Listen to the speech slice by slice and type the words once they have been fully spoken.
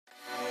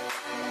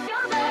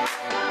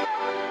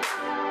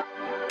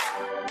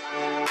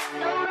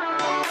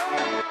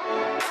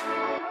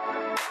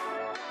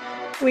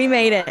We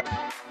made it.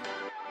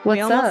 We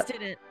What's almost up?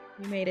 didn't.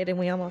 We made it and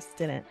we almost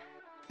didn't.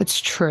 It's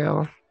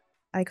true.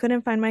 I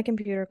couldn't find my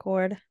computer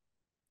cord.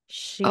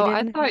 She Oh,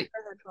 I didn't thought have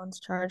her headphones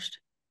charged.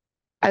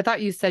 I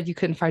thought you said you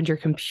couldn't find your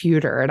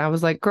computer, and I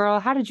was like, "Girl,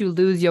 how did you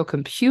lose your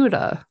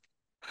computer?"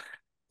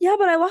 Yeah,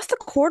 but I lost the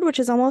cord, which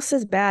is almost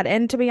as bad.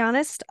 And to be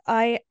honest,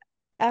 I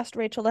asked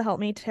Rachel to help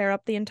me tear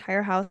up the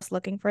entire house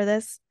looking for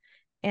this,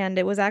 and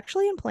it was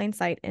actually in plain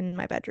sight in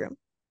my bedroom.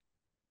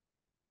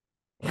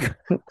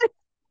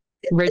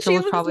 Rachel She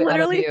was was probably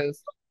literally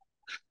unamused.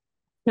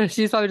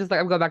 She's probably just like,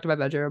 "I'm going back to my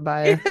bedroom,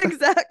 bye."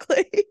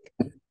 exactly.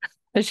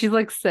 And she's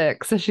like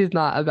sick, so she's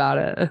not about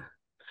it.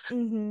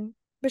 hmm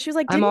But she was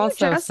like, I'm "Didn't you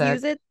also just sick.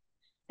 use it?"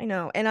 I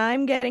know, and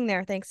I'm getting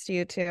there thanks to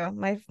you too.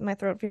 My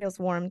throat feels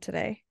warm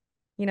today.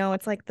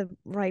 It's like the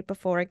right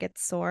before it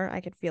gets sore.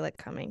 I could feel it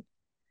coming.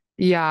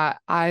 Yeah,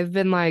 I've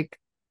been like,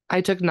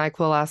 I took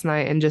NyQuil last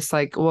night and just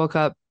like woke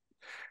up.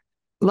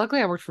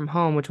 Luckily, I worked from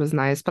home, which was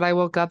nice, but I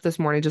woke up this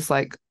morning just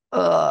like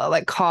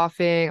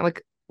coughing.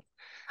 Like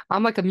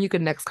I'm like a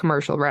Mucinex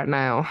commercial right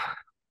now.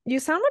 You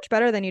sound much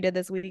better than you did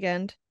this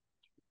weekend.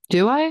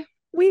 Do I?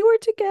 We were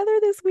together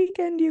this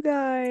weekend, you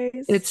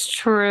guys. It's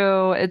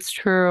true. It's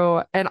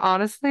true. And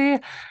honestly,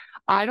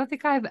 I don't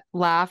think I've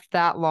laughed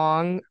that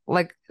long,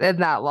 like in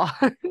that long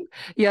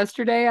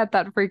yesterday at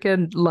that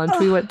freaking lunch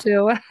we Ugh, went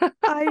to.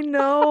 I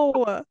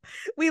know.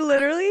 We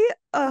literally,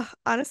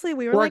 honestly,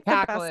 we were We're like the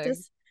cackling.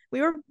 bestest. We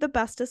were the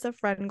bestest of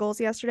friend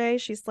goals yesterday.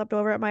 She slept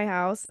over at my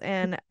house,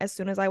 and as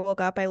soon as I woke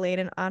up, I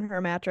laid on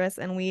her mattress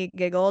and we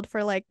giggled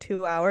for like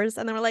 2 hours.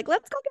 And then we're like,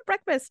 let's go get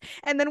breakfast.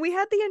 And then we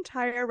had the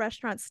entire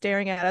restaurant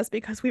staring at us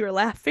because we were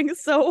laughing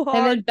so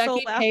And then hard, so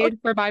Becky loud. paid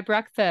for my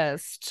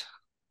breakfast.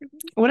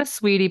 What a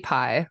sweetie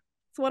pie.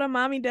 It's what a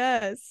mommy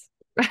does.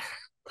 I'm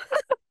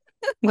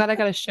glad I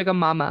got a sugar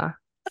mama.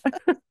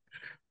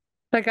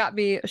 That got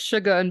me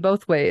sugar in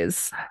both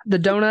ways. The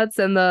donuts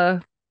and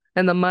the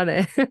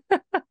money.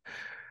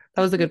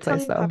 That was a My good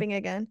place tongue though. popping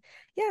again.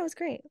 Yeah, it was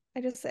great.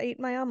 I just ate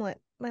my omelet,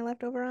 my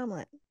leftover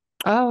omelet.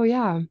 Oh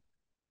yeah.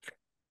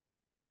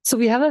 So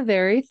we have a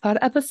very fun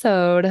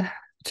episode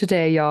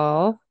today,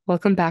 y'all.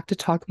 Welcome back to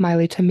Talk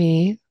Miley to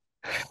Me.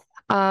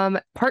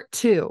 Part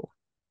two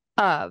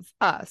of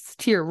us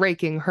tier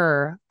ranking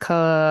her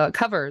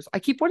covers. I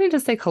keep wanting to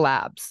say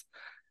collabs.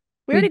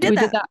 We We already did we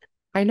did that. that.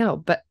 I know,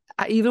 but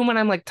even when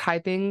I'm like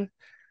typing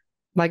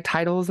like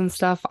titles and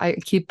stuff, I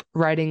keep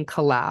writing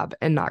collab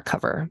and not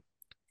cover.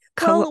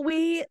 Well, Col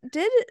we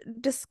did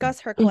discuss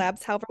her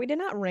collabs. However, we did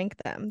not rank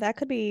them.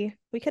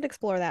 We could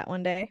explore that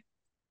one day.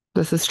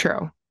 This is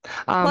true.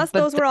 Plus, But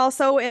those were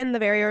also in the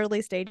very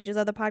early stages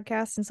of the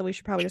podcast, and so we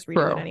should probably just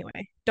redo it true,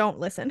 anyway. Don't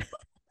listen.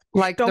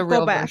 like the Don't go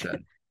real back.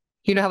 version.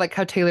 You know how like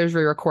how Taylor's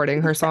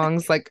re-recording her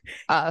songs, like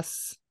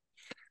us.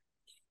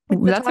 Like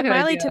the That's a Talk good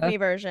Miley to idea. Me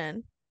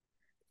version,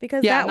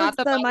 because Yeah, that was not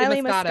the the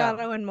Miley Miley Moscato.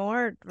 Moscato and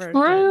more version.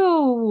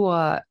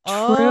 True.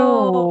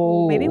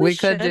 Oh, maybe True. we We could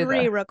should do that.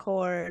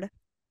 re-record.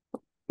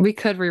 We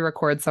could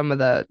re-record some of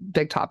the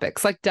big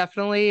topics, like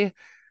definitely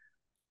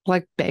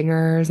like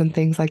bangers and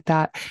things like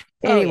that.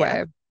 Oh yeah,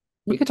 Anyway,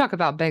 we could talk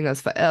about bangers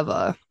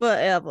forever.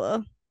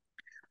 forever.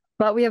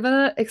 But we have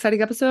an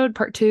exciting episode,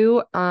 part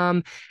two.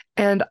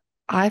 And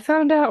I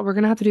found out we're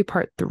gonna have to do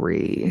part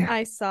three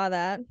I saw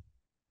that.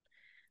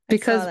 I saw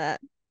because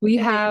that. we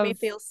It made me have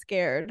feel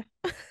scared.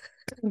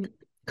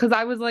 because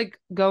I was like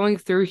going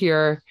through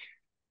here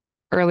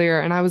earlier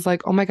and I was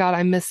like, oh my God,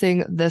 I'm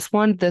missing this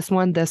one, this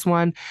one, this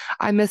one.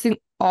 I'm missing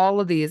all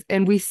of these.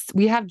 And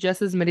we have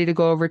just as many to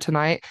go over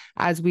tonight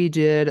as we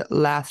did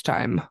last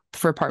time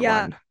for part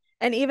Yeah. one.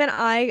 And even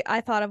I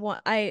thought of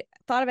one. I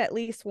thought of at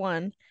least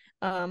one.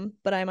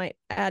 But I might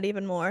add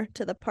even more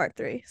to the part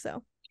three.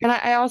 So And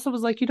I also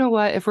was like, you know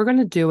what? If we're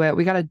gonna do it,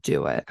 we gotta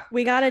do it.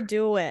 we gotta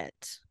do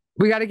it.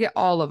 We gotta get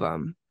all of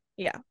them.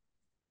 Yeah.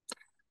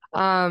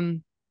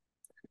 Um,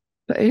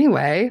 but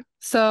anyway,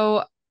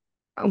 so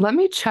let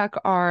me check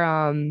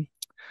our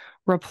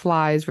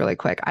replies really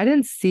quick. I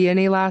didn't see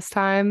any last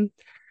time.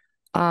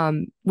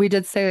 We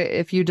did say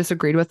if you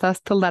disagreed with us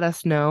to let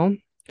us know.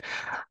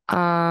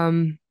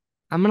 Um,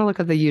 I'm gonna look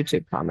at the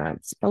YouTube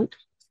comments. Oh,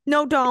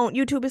 No, don't.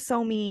 YouTube is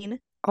so mean.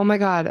 oh my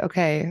God.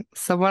 Okay.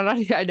 Someone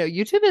I know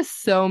YouTube is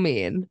so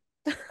mean.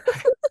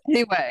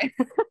 Anyway,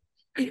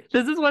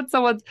 this is what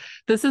someone's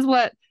this is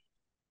what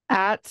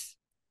at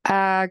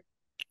uh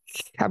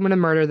I'm gonna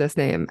murder this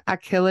name.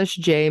 Achilles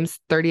James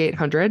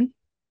 3800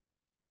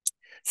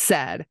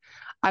 said,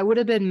 I would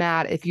have been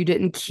mad if you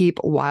didn't keep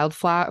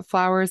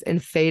wildflowers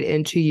and fade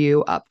into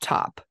you up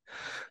top.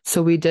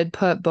 So we did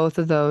put both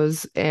of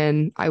those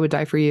in I Would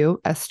Die for You,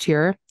 S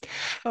tier.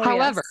 Oh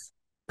However, yes.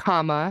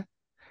 comma,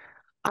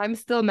 I'm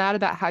still mad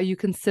about how you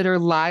consider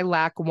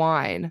lilac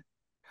wine.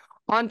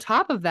 On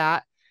top of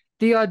that,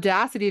 the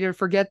audacity to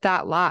forget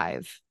that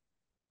live.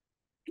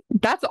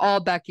 That's all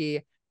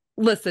Becky.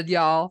 Listen,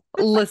 y'all.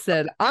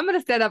 Listen, I'm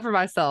gonna stand up for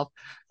myself.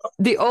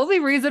 The only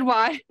reason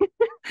why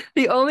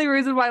the only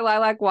reason why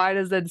lilac wine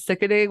is in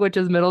sickening, which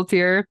is middle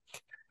tier,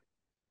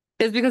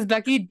 is because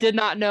Becky did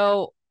not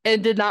know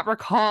and did not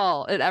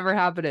recall it ever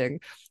happening.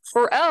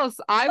 Or else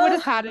I would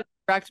have Ugh. had it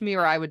Direct me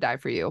or I would die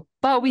for you.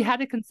 But we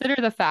had to consider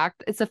the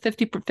fact it's a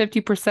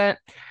 50%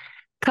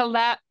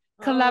 collab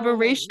Oh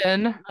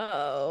collaboration.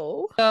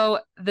 no. So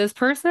this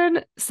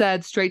person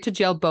said straight to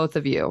jail, both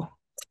of you.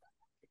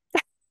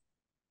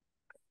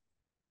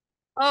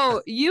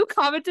 Oh, you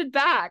commented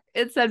back.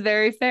 It said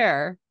very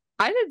fair.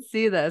 I didn't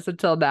see this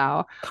until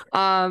now.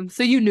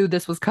 So you knew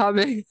this was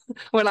coming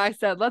when I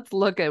said, let's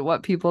look at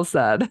what people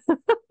said.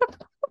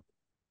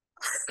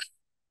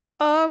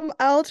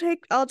 I'll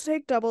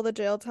take double the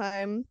jail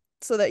time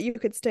so that you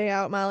could stay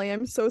out, Molly.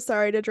 I'm so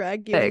sorry to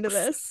drag you into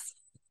Thanks. this.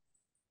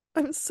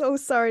 I'm so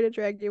sorry to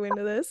drag you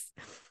into this.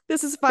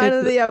 This is It's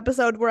finally the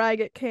episode where I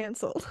get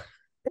canceled.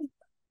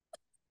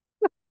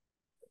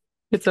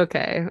 it's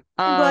okay.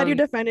 I'm glad you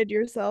defended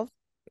yourself.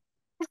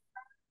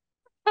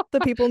 The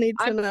people need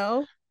to I'm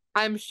know.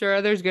 I'm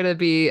sure there's gonna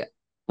be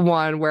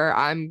one where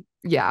I'll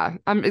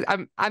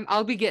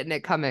be getting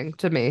it coming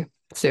to me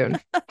soon.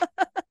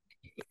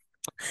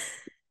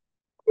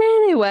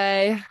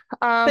 Anyway,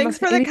 Thanks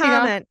for the anything else?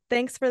 comment.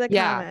 Thanks for the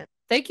Yeah. comment.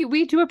 Thank you.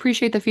 We do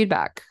appreciate the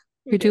feedback.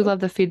 You We do do. love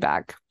the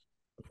feedback.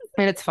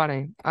 And it's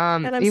funny.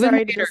 And I'm Even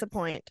sorry to later,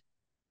 disappoint.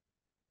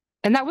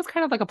 and that was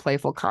kind of like a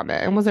playful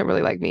comment and wasn't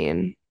really like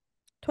mean.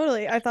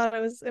 Totally.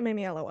 It made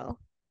me LOL.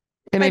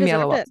 It I made me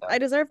deserved LOL. it. So I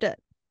deserved it.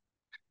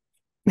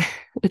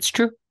 it's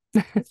true.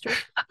 It's true.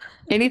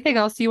 Anything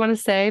else you want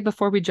to say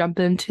before we jump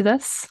into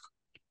this?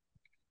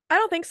 I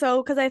don't think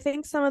so, because I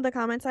think some of the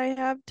comments I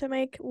have to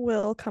make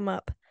will come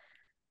up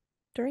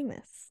during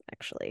this,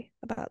 actually,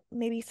 about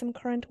maybe some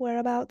current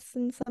whereabouts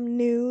and some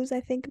news I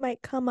think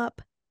might come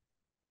up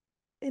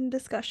in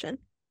discussion.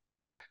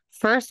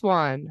 First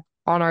one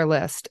on our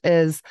list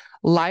is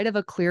Light of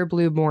a Clear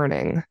Blue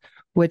Morning,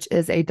 which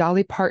is a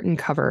Dolly Parton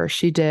cover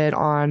she did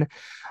on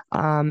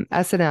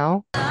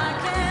SNL.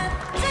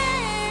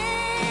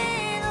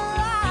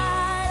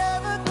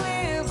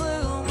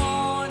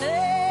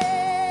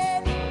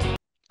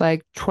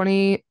 Like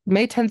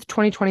May 10th,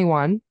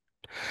 2021.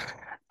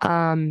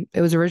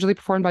 It was originally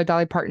performed by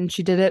Dolly Parton.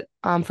 She did it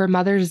for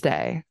Mother's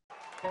Day.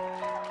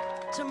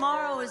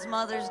 Tomorrow is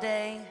Mother's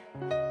Day,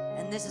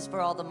 and this is for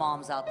all the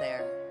moms out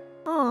there.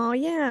 Oh,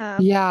 yeah.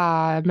 Yeah,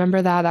 I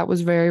remember that. That was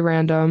very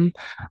random.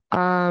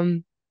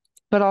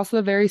 But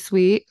also very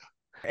sweet.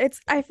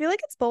 I feel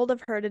like it's bold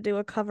of her to do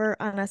a cover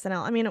on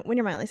SNL. I mean, when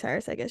you're Miley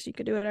Cyrus, I guess you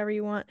could do whatever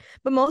you want.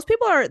 But most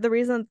people are the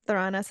reason they're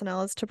on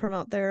SNL is to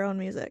promote their own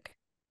music.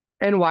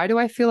 And why do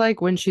I feel like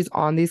when she's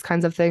on these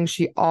kinds of things,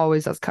 she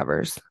always does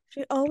covers?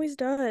 She always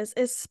does,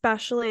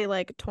 especially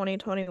like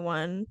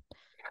 2021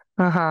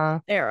 Uh-huh.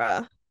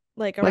 era,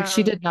 like Like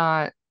she around. did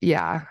not,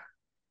 yeah.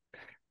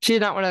 She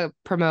did not want to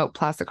promote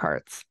Plastic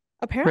Hearts,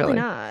 Apparently really.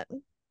 not.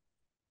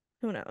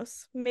 Who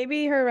knows?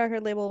 Maybe her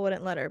record label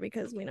wouldn't let her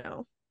because we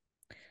know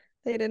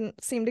they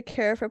didn't seem to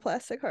care for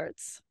Plastic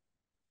Hearts.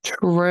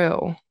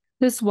 True.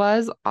 This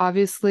was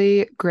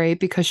obviously great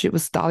because she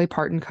was Dolly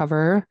Parton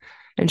cover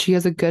and she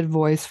has a good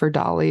voice for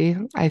Dolly,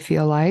 I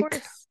feel Of like.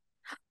 course.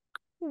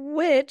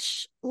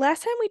 Which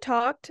last time we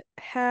talked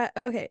had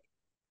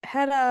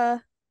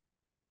a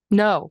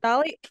No,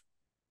 Dolly.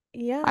 I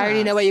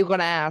already know what Yes. you're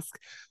gonna ask.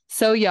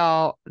 So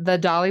y'all, the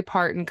Dolly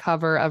Parton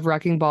cover of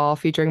Wrecking Ball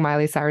featuring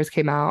Miley Cyrus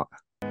came out.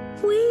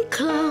 We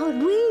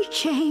clawed, we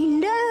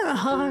chained our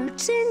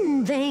hearts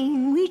in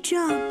vain. We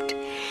jumped,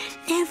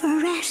 never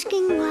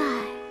asking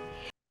why.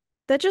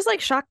 That just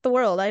like shocked the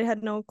world. I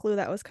had no clue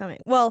that was coming.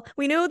 Well,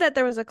 we knew that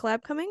there was a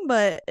collab coming,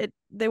 but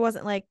there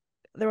wasn't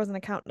a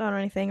countdown or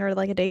anything or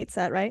like a date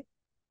set, right?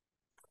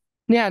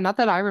 Yeah, not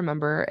that I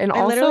remember. And I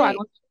also literally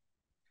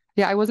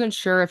I wasn't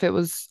sure if I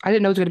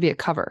didn't know it was gonna be a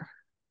cover.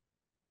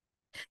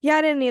 Yeah,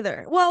 I didn't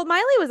either. Well,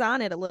 Miley was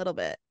on it a little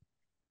bit.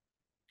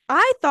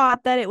 I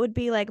thought that it would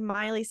be like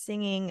Miley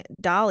singing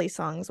Dolly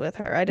songs with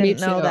her. I Me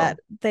didn't know too. that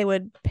they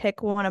would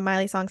pick one of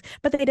Miley's songs,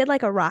 but they did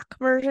like a rock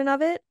version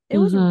of it. It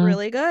was Mm-hmm.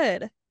 really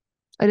good.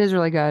 It is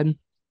really good.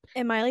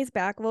 And Miley's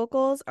back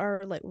vocals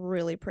are like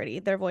really pretty.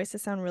 Their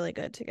voices sound really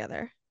good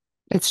together.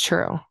 It's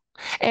true.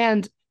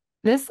 And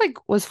this like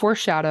was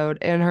foreshadowed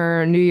in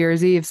her New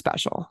Year's Eve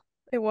special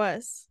It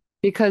was.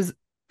 because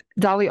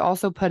Dolly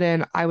also put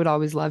in I Would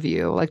Always Love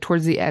You like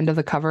towards the end of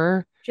the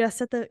cover Just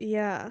at the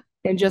yeah.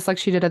 and just like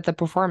she did at the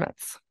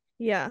performance.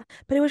 Yeah.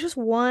 But it was just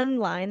one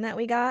line that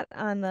we got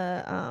on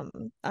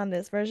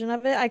this version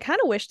of it. I kind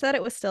of wish that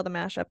it was still the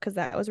mashup because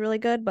that was really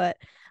good, but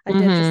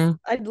Mm-hmm.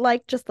 I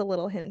liked just a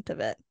little hint of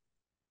it.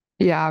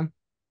 Yeah.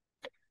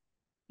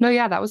 No,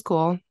 yeah, that was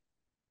cool.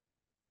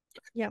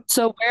 Yeah.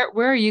 So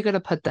where are you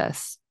gonna put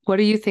this? What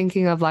are you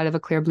thinking of Light of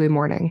a Clear Blue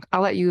Morning? I'll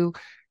let you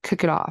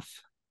kick it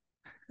off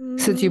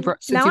since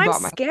Now you I'm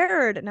bought my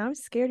scared. Now I'm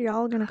scared you're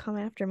all gonna come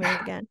after me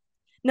again.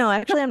 No,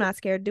 actually I'm not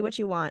scared. Do what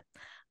you want.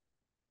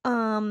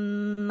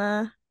 Um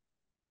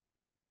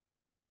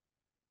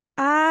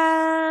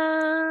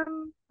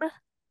um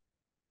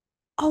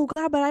oh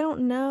God, but I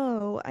don't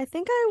know. I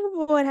think I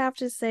would have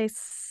to say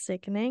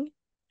sickening.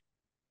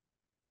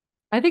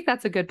 I think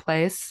that's a good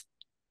place.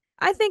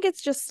 I think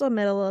it's just a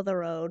middle of the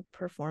road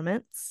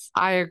performance.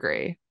 I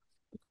agree.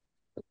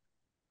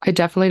 I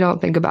definitely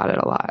don't think about it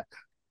a lot.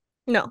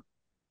 No.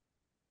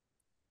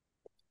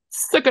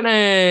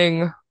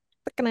 Sickening.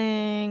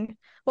 Sickening.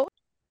 Well,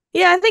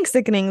 yeah, I think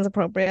sickening is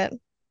appropriate.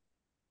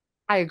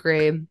 I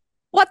agree.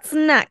 What's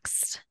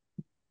next?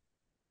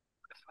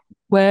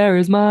 Where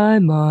is my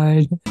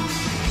mind?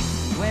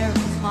 Where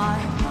is my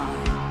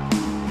mind?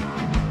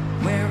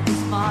 Where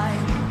is my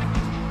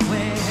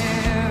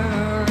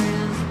Where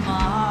is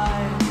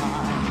my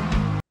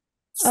mind?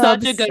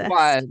 Such a good Obsessed.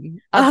 one.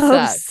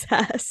 Upset.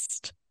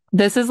 Obsessed.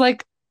 This is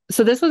like,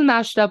 so this was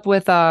mashed up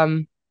with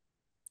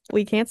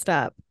We can't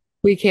stop.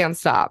 We Can't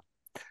Stop.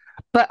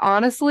 But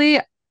honestly,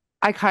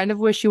 I kind of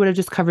wish you would have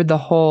just covered the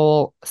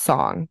whole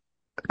song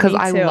because Me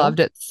I too. loved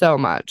it so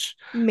much.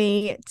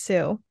 Me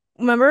too.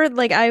 Remember,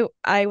 like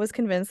I was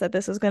convinced that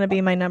this was going to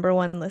be my number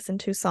one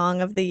listened to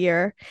song of the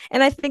year,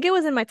 and I think it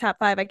was in my top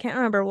five. I can't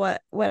remember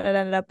what it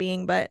ended up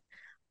being, but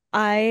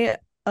I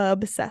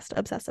obsessed,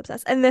 obsessed,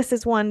 obsessed. And this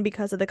is one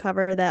because of the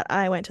cover that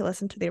I went to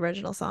listen to the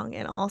original song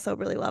and also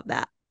really love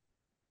that.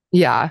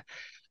 Yeah.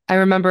 I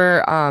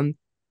remember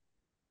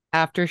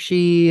after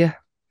she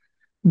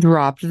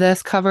dropped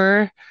this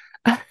cover,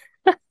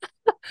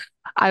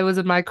 I was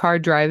in my car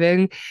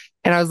driving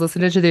and I was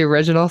listening to the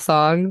original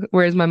song,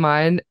 Where's My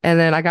Mind? And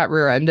then I got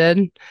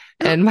rear-ended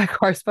and my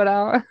car spun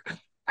out.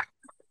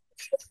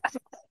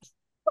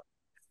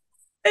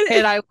 And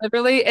It's I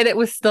literally, and it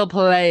was still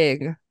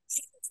playing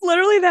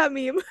literally that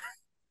meme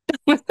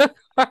when the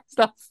car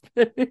stopped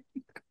spinning.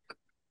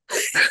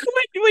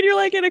 when you're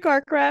like in a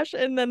car crash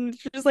and then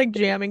it's just like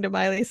jamming to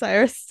Miley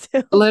Cyrus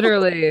too.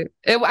 Literally.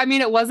 I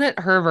mean, it wasn't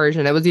her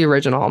version, it was the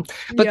original.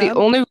 But the Yeah,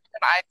 only reason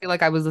I feel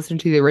like I was listening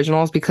to the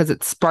original is because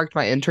it sparked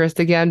my interest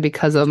again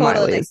because of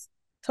totally, Miley's.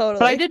 But I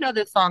totally. did know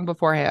this song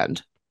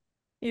beforehand.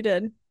 You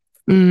did.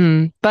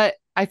 But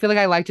I feel like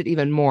I liked it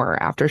even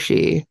more after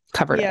she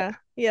covered it. Yeah,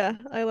 yeah.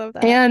 I love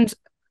that. And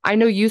I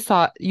know you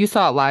saw it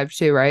live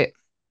too, right?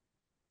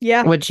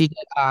 Yeah, When she did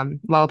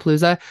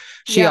Lollapalooza.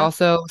 She yeah.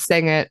 also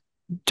sang it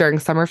during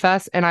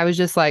Summerfest. And I was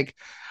just like,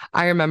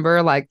 I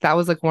remember like that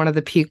was like one of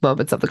the peak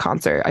moments of the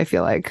concert, I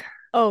feel like.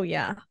 Oh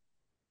yeah.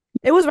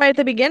 It was right at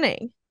the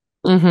beginning.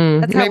 Maybe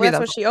That's that's what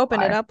also she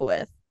opened it why. up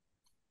with.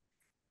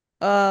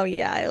 Oh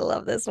yeah, I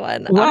love this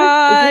one. Is this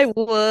I would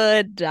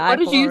what die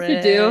did you for used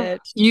to do?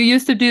 it. You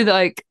used to do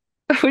like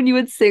when you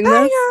would sing this?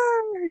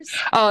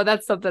 Tires. Oh,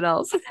 that's something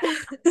else.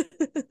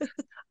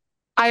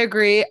 I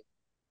agree.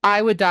 I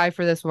would die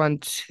for this one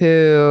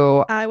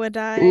too. I would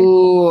die.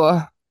 Ooh,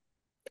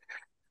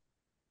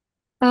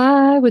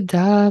 I would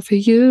die for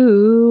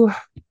you.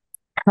 It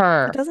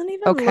Her. doesn't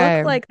even look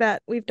Okay. like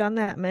that we've done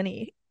that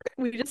many.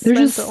 We just There's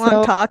spent so just long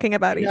so talking I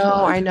about each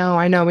know, one. I know,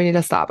 I know. We need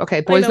to stop. Okay,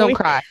 I boys know don't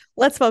cry.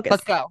 let's Let's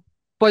focus. go.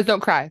 Boys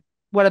don't cry.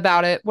 What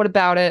about it? What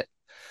about it?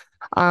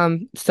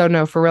 So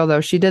no, for real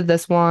though, she did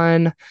this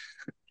one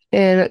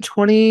in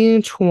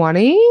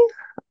 2020.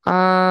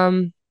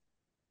 Um,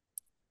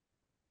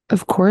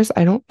 of course,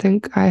 I don't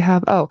think I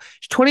have. Oh,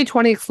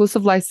 2020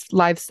 exclusive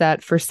live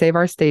set for Save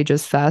Our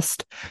Stages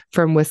Fest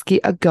from Whiskey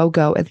A Go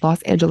Go in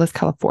Los Angeles,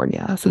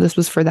 California. So this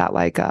was for that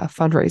like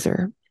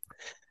fundraiser.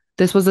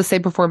 This was the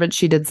same performance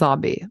she did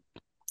Zombie,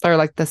 or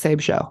like the same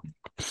show.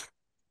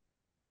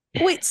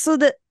 Wait, so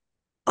the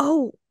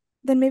oh,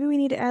 then maybe we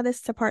need to add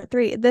this to part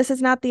three. This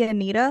is not the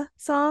Anita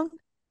song?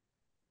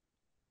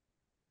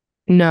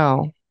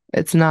 No,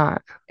 it's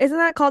not. Isn't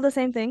that called the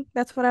same thing?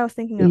 That's what I was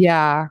thinking of.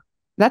 Yeah,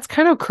 that's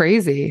kind of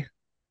crazy.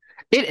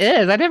 It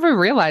is. I never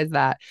realized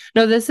that.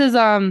 No, this is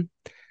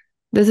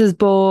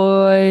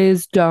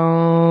Boys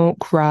Don't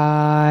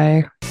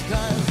Cry.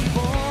 'Cause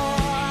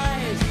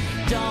boys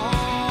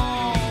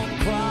don't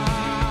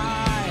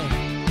cry.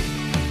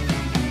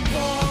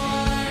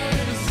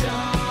 Boys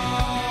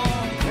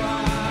don't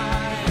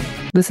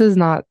cry. This is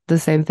not the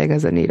same thing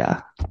as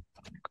Anita.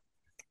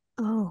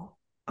 Oh.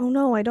 Oh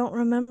no, I don't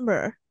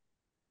remember.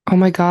 Oh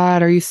my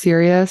God, are you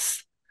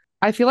serious?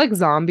 I feel like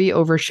Zombie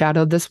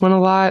overshadowed this one a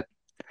lot,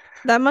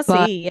 That must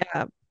but be,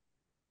 yeah.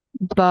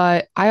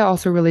 but I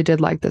also really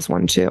did like this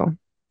one too.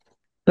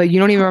 But you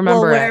don't even Well,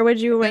 remember where it. would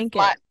you This rank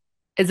li it?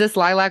 is this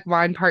Lilac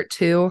Wine Part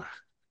 2?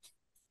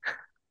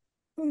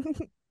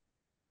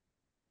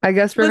 I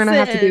guess we're gonna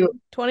have to do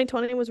Listen,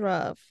 2020 was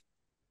rough.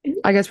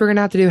 I guess we're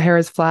gonna have to do Hair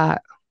is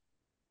Flat.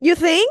 You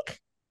think?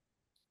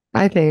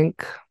 I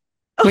think.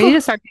 We need to Oh,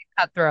 start being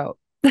cutthroat.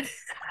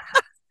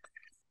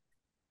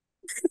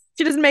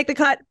 she doesn't make the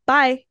cut.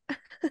 Bye.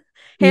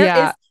 Hair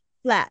Yeah, is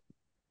flat.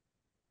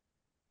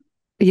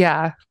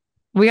 yeah.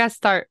 We gotta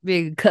start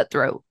being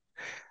cutthroat.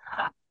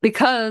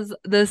 Because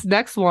this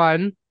next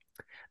one,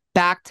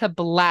 Back to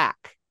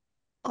Black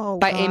Oh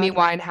by Amy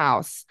God.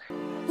 Winehouse.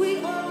 We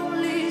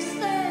only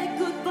say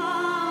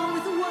goodbye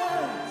with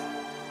words.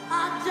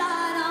 I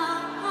died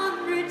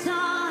 100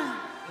 times,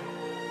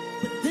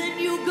 but then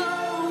you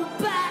go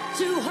back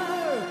to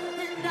her,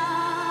 and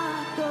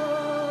I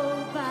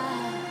go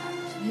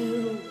back to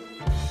you.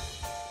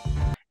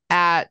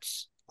 At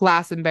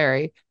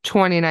Glastonbury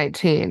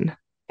 2019.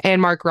 And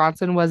Mark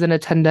Ronson was in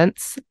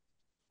attendance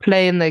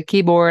playing the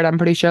keyboard, I'm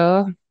pretty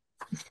sure.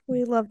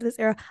 We love this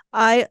era.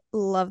 I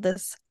love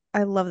this.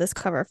 I love this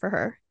cover for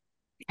her.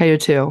 I do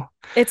too.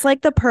 It's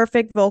like the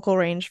perfect vocal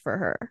range for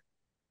her.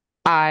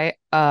 I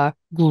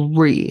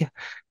agree.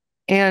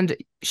 And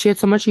she had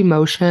so much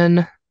emotion.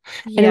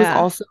 And it was Yeah.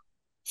 also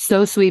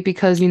so sweet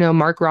because,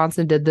 Mark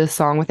Ronson did this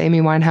song with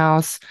Amy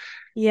Winehouse.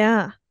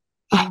 Yeah.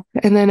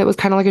 And then it was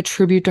kind of like a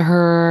tribute to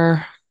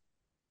her.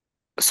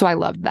 So I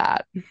loved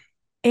that.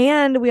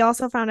 And we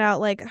also found out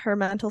like her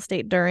mental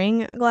state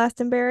during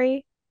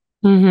Glastonbury.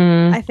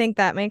 Hmm. I think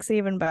that makes it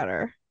even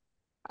better.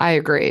 I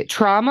agree.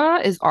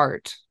 Trauma is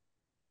art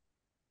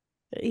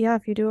Yeah,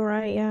 if you do it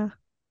right, yeah.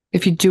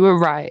 if you do it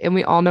right. And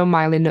we all know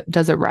Miley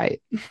does it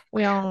right.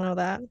 We all know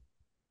that.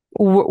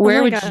 Oh Where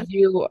my would God.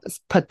 you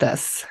put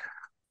this?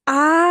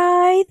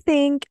 I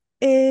think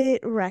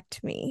it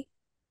wrecked me.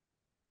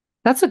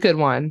 That's a good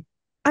one.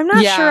 I'm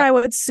not sure Yeah.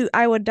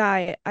 I would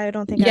die. I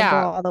don't think I'd go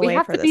Yeah. all the We way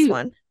have for to this be,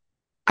 one.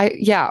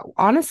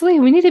 honestly,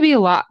 we need to be a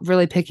lot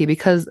really picky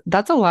because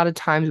that's a lot of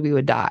times we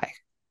would die.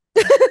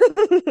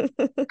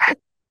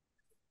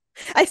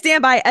 I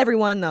stand by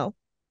everyone though.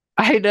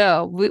 I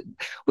know.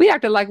 We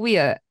acted like we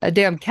a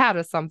damn cat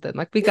or something.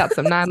 Like we got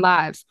some 9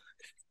 lives.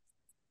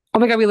 Oh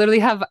my God, we literally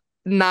have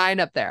 9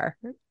 up there.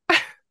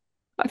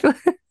 I feel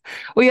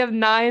we have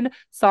 9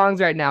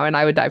 songs right now, and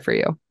I would die for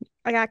you.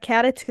 I got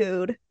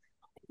catitude.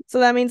 So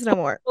that means no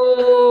more.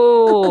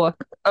 Oh,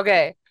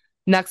 okay.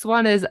 Next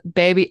one is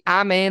Baby,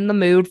 I'm in the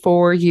Mood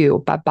for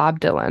You by Bob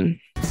Dylan.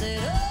 Said,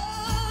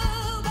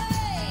 oh,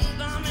 babe,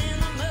 I'm in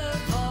the mood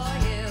for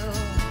you.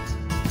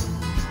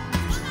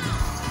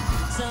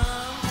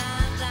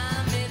 Sometimes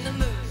I'm in the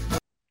mood.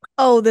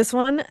 Oh, this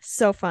one,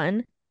 so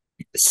fun.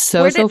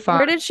 So, so Where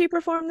fun. did she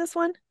perform this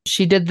one?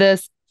 She did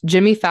this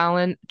Jimmy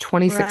Fallon Right.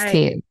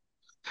 2016.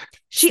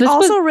 She So this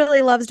was, also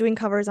really loves doing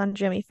covers on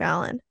Jimmy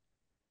Fallon.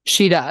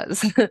 she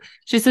does.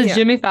 She says, Yeah.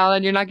 Jimmy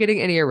Fallon, you're not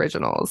getting any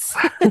originals.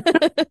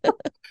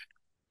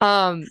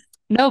 Um,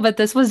 no, but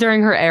this was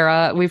during her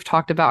era we've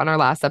talked about in our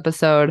last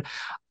episode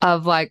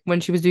of like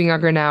when she was doing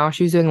Younger Now,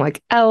 she was doing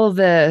like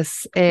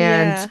Elvis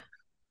and Yeah.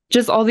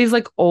 just all these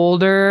like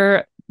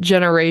older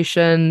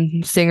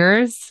generation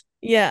singers.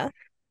 Yeah.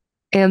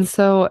 And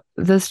so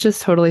this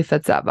just totally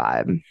fits that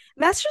vibe.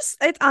 That's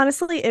just it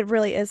honestly, it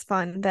really is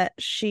fun that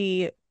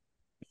she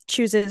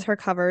chooses her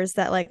covers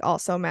that like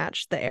also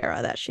match the era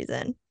that she's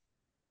in.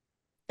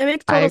 It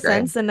makes I total agree.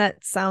 sense and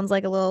that sounds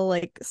like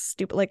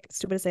stupid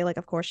to say like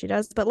of course she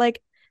does, but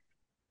like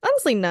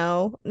honestly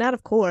no, not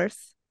of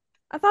course.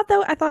 I thought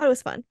it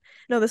was fun.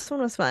 No, this one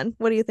was fun.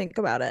 What do you think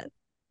about it?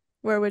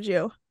 Where would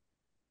you?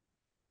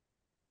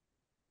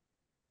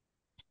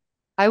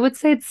 I would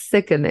say it's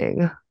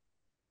sickening.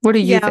 What do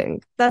you Yeah,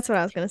 think? that's what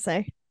I was gonna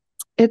say.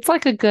 It's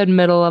like a good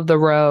middle of the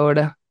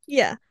road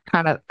Yeah.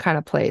 kind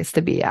of place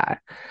to be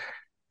at.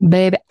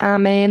 Baby,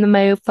 I'm in the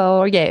mood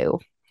for you.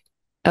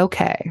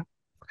 Okay.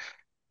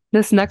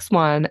 This next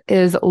one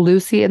is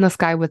Lucy in the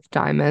Sky with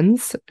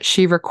Diamonds.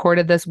 She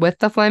recorded this with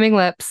the Flaming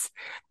Lips.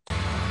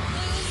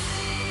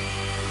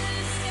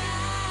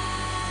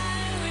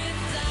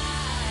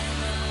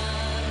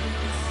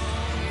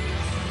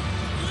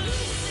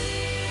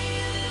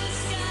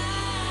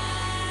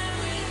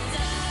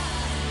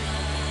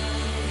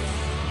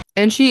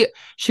 And she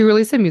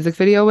released a music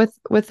video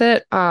with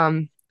it.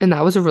 And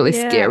that was a really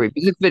Yeah. scary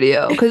music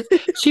video because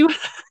she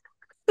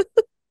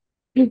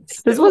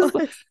this It was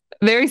was.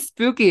 very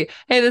spooky.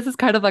 Hey, this is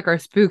kind of like our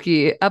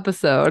spooky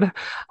episode.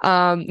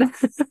 Um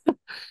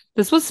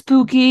this was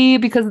spooky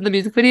because in the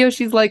music video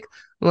she's like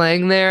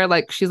laying there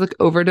like she's like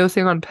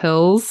overdosing on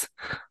pills.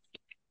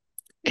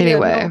 Yeah,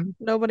 Anyway,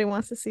 nobody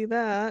wants to see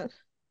that.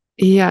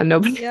 yeah,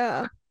 nobody.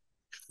 Yeah.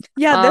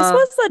 Yeah, this Um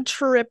was a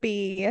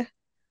trippy,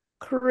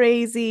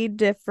 crazy,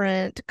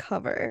 different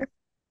cover.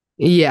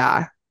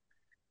 yeah.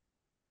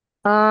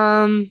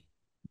 Um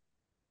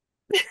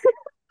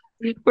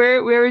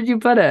where would you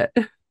put it?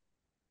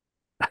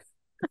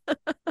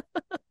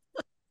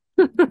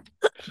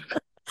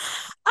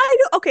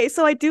 Okay,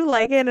 so I do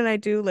like it and I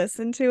do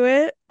listen to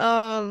it.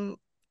 But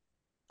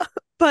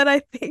I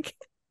think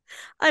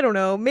I don't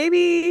know,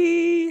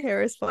 maybe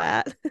Harris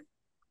Flat.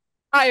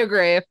 I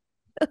agree.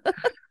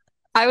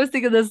 I was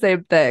thinking the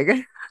same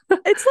thing.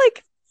 It's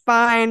like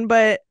fine,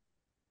 but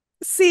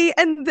see,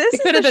 and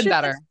It could have been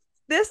better.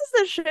 this is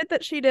the shit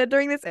that she did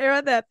during this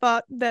era that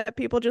thought that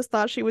people just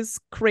thought she was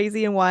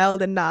crazy and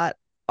wild and not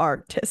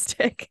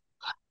artistic.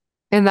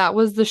 And that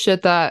was the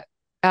shit that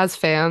as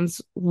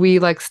fans, we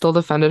like still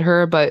defended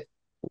her, but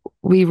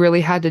we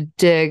really had to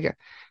dig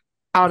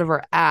out of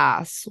her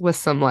ass with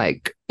some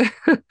like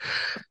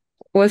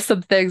with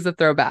some things to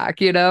throw back,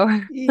 you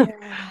know?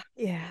 Yeah,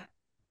 yeah.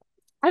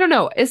 I don't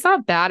know. It's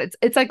not bad.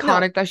 It's No,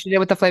 iconic that she did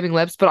with the flaming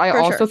lips, but I for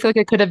also sure. feel like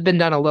it could have been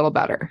done a little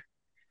better.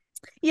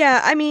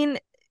 Yeah, I mean,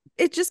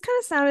 it just kind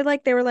of sounded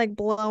like they were like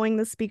blowing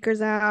the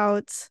speakers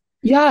out,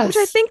 which I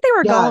Yes. think they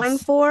were going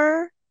Yes.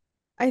 for.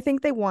 I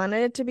think they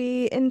wanted it to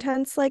be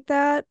intense like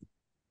that.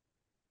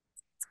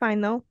 It's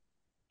fine though.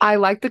 I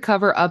like the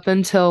cover up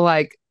until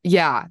like,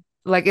 yeah,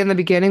 like in the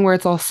beginning where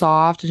it's all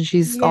soft and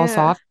she's all Yeah.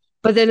 soft,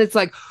 but then it's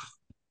like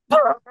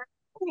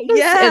and then,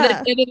 Yeah.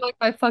 and then like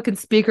my fucking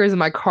speakers in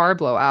my car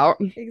blow out.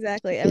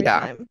 Exactly, every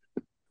Yeah.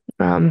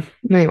 time.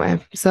 Anyway,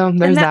 so And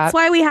there's that's that.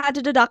 why we had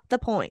to deduct the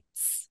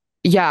points.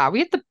 Yeah, we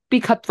have to be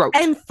cutthroat.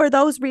 And for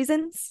those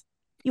reasons,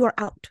 you are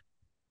out.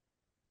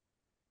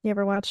 You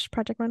ever watch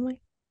Project Runway?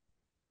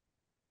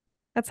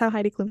 That's how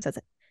Heidi Klum says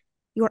it.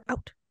 You are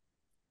out.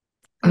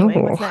 Anyway,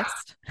 Oh. what's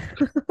next?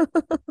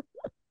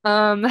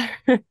 Um,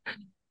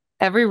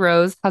 Every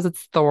Rose Has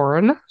Its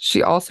Thorn.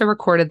 She also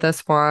recorded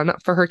this one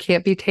for her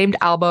Can't Be Tamed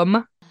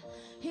album.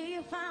 He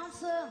found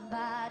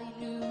somebody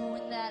new,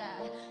 and that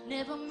I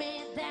never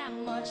meant that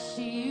much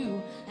to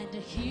you. And to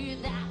hear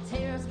that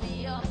tears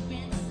me up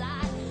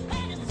inside.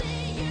 And to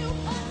see you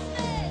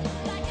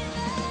hustle like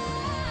an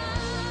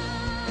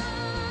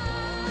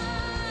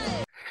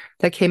eye.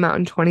 That came out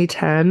in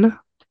 2010.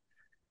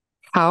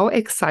 How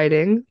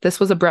exciting. This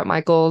was a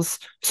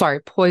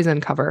Poison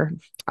cover.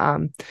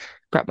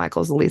 Bret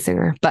Michaels, the lead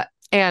singer.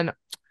 And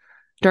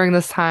during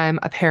this time,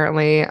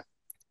 apparently,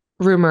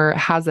 rumor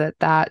has it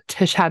that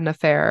Tish had an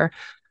affair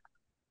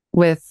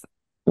with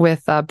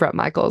Bret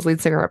Michaels, lead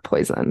singer of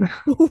Poison.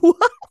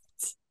 What?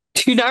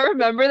 Do you not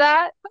remember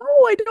that?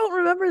 Oh, I don't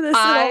remember this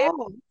at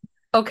all.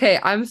 Okay,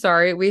 I'm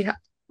sorry.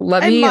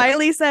 And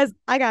Miley says,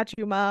 I got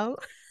you, Mom.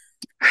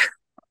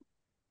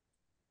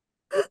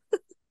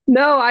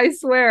 No, I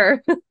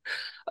swear.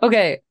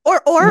 Okay.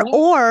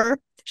 Or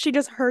she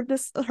just heard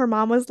this. Her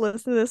mom was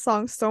listening to this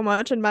song so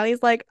much, and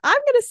Miley's like, I'm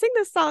gonna sing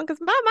this song because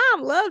my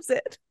mom loves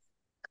it.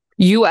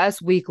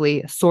 US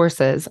Weekly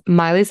sources.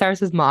 Miley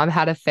Cyrus's mom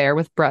had an affair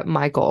with Bret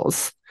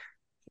Michaels.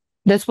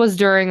 This was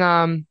during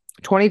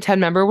 2010.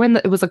 Remember when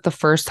it was like the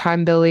first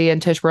time Billy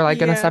and Tish were like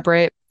gonna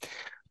separate?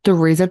 The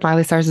reason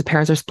Miley Cyrus's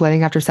parents are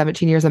splitting after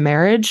 17 years of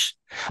marriage,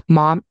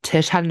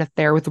 Tish had an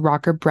affair with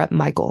rocker Bret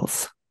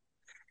Michaels.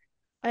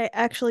 I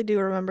actually do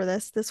remember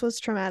this. This was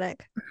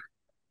traumatic.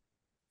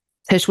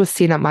 Tish was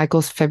seen at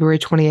Michael's February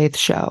 28th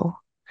show.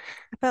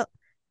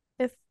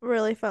 It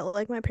really felt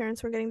like my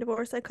parents were getting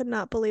divorced. I could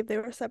not believe they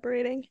were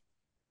separating.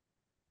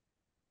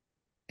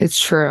 It's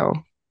true.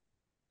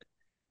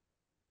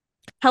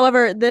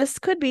 However, this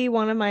could be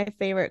one of my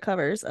favorite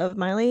covers of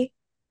Miley.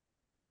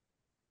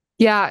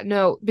 Yeah,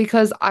 no,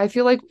 because I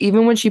feel like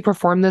even when she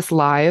performed this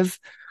live,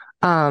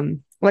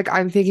 like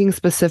I'm thinking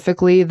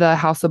specifically the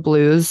House of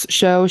Blues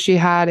show she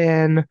had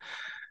in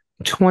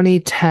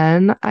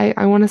 2010,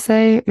 I want to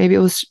say. Maybe it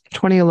was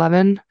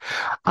 2011.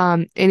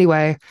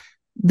 Anyway,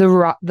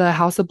 the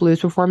House of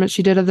Blues performance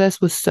she did of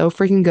this was so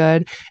freaking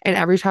good. And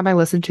every time I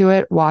listen to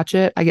it, watch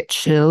it, I get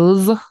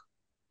chills.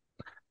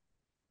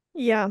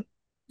 Yeah.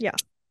 Yeah.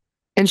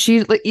 And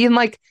she like even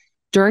like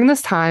during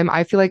this time,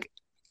 I feel like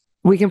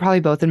we can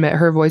probably both admit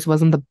her voice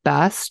wasn't the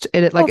best.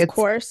 Of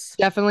course.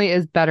 Definitely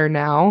is better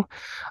now.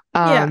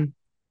 Yeah.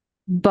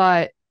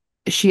 But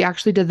she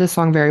actually did this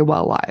song very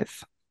well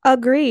live.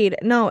 Agreed.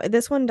 No,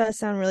 this one does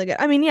sound really good.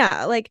 I mean,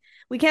 yeah, like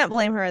we can't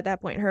blame her at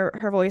that point.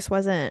 Her voice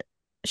wasn't.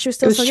 She was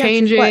still so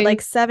young. She was what,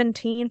 like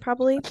 17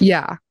 probably?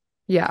 Yeah.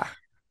 Yeah.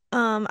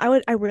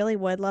 I really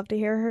would love to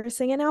hear her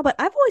sing it now, but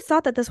I've always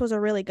thought that this was a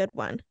really good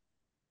one.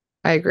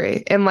 I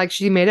agree. And like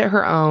she made it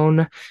her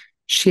own.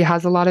 She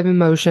has a lot of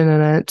emotion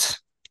in it.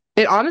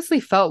 It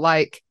honestly felt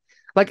like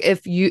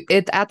if you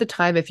at the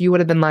time, if you would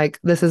have been like,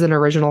 this is an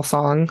original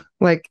song,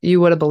 like you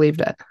would have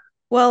believed it.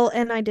 Well,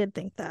 and I did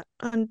think that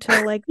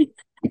until like,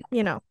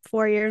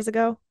 4 years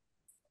ago.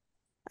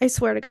 I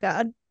swear to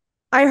God.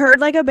 I heard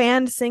like a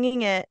band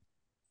singing it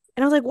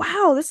and I was like,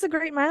 wow, this is a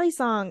great Miley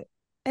song.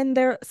 And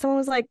someone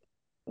was like,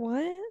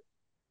 what? And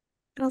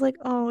I was like,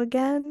 oh,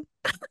 again?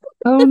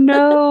 Oh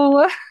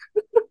no.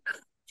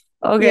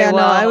 Okay, yeah,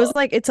 well, no, I was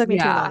like, it took me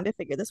too long to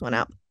figure this one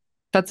out.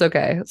 That's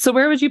okay. So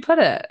where would you put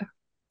it?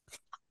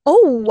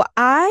 Oh,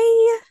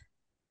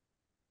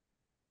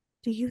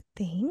 do you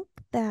think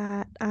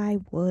that I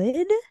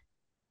would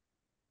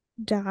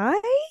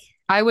die?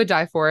 I would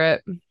die for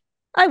it.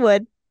 I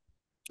would.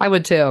 I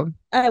would too.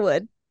 I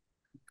would.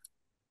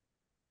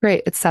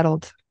 Great, it's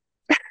settled.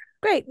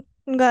 Great.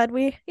 I'm glad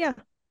yeah.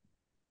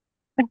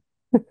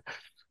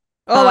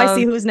 Oh, I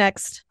see who's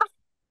next.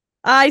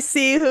 I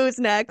see who's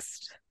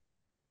next.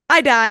 I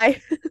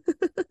die.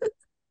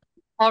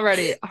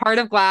 Already. Heart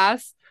of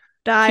Glass.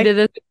 Die. She did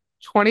this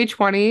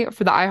 2020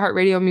 for the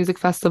iHeartRadio Music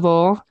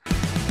Festival.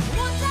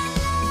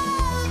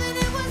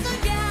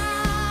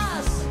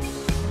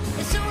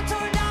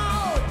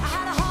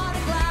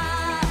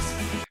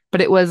 But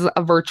it was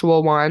a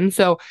virtual one.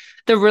 So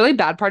the really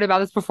bad part about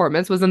this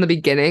performance was in the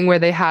beginning where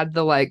they had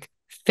the like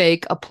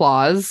fake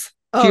applause.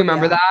 Do you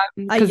remember that?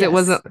 Because yes. it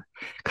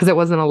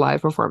wasn't a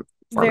live performance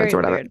Very or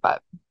whatever. weird.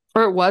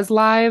 Or it was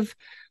live,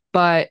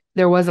 but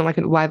there wasn't like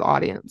a live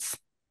audience.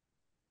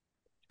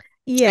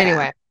 Yeah.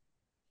 Anyway,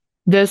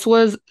 this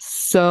was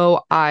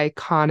so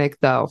iconic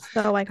though.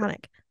 So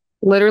iconic.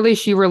 Literally,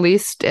 she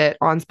released it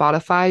on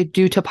Spotify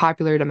due to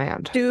popular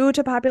demand.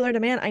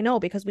 I know,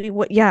 because we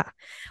would, yeah.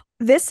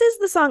 This is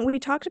the song we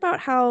talked about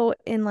how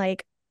in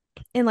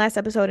last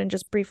episode and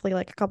just briefly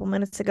like a couple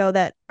minutes ago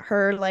that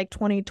her like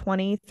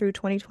 2020 through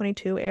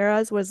 2022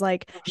 eras was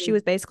like she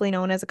was basically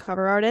known as a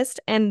cover artist,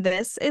 and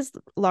this is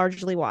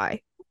largely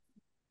why.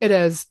 It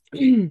is.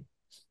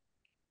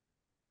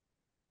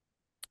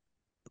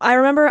 I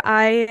remember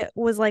I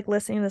was like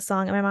listening to the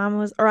song and my mom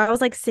was, or I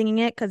was like singing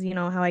it because you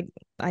know how I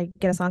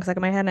get a song stuck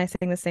in my head and I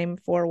sing the same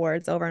four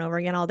words over and over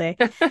again all day.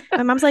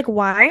 My mom's like,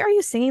 "Why are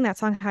you singing that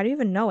song? How do you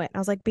even know it?" And I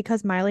was like,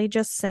 "Because Miley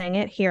just sang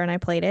it here and I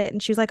played it."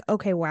 And she was like,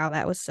 "Okay, wow,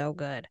 that was so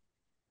good."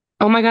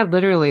 Oh my God,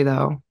 literally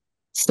though.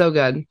 So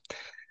good.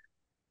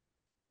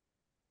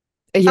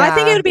 I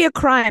think it Yeah, would be a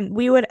crime.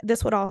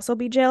 This would also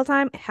be jail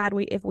time had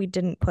we if we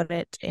didn't put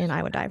it in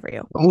I Would Die for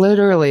You.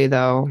 literally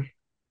though.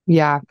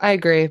 Yeah, I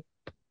agree.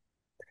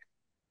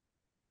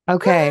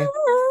 Okay.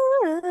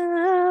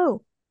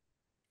 Oh.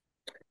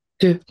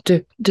 Do,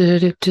 do, do,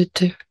 do, do,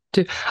 do,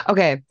 do.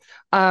 Okay.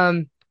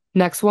 Um,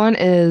 Next one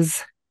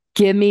is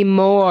Give Me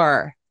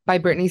More by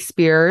Britney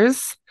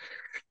Spears.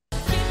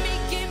 Give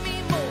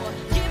me more,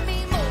 give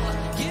me more,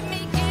 give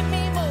me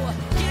more,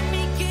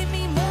 give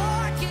me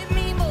more, give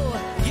me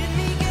more,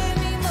 give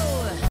me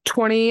more.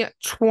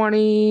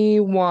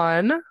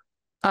 2021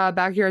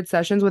 Backyard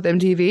Sessions with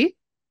MTV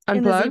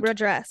In the Unplugged zebra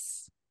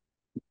dress.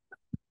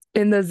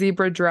 in the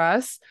zebra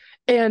dress.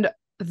 And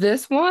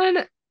this one,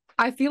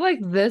 I feel like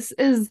this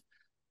is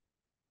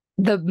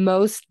the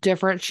most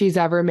different she's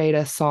ever made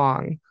a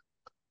song.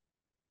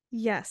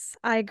 Yes,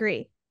 I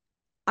agree.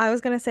 I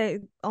was gonna say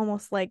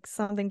almost like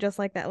something just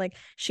like that. Like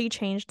she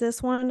changed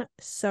this one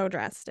so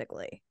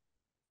drastically.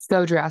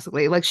 So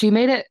drastically. Like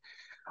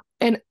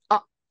and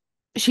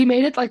she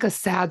made it like a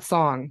sad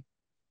song.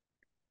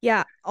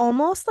 Yeah,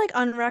 almost like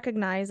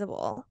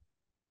unrecognizable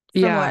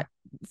from Yeah.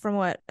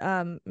 what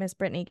Miss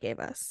Brittany gave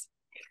us.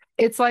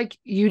 It's like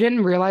you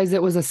didn't realize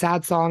it was a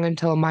sad song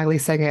until Miley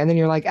sang it. And then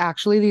you're like,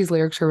 actually, these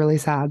lyrics are really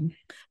sad.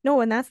 No,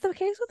 and that's the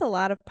case with a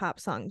lot of pop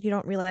songs. You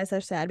don't realize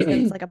they're sad because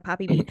it's like a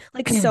poppy beat.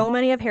 Like so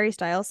many of Harry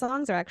Styles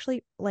songs are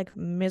actually like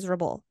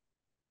miserable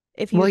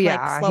if you Well, like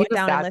yeah, slow he's it a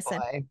down and sad listen.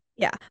 boy.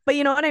 Yeah. But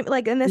you know what I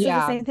like, and this is the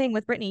Yeah, same thing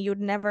with Britney. You would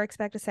never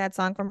expect a sad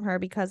song from her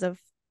because of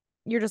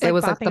you're just it like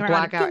was like bopping the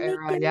around and blackout era.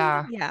 give me.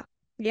 Yeah. Yeah.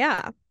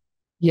 Yeah.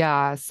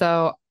 Yeah.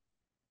 So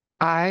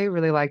I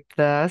really liked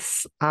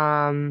this.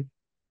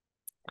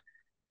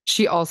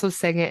 She also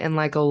sang it in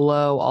like a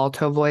low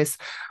alto voice.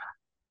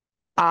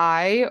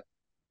 I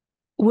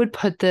would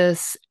put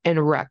this in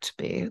Wrecked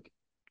Me.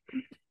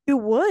 You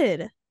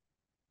would. Oh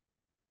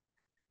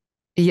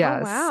Yes.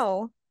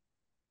 wow.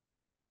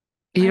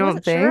 You I don't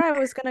wasn't sure think? I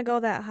was gonna go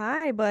that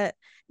high, but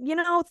you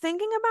know,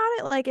 thinking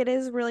about it, like it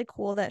is really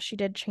cool that she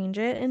did change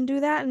it and do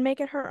that and make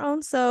it her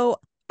own. So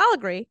I'll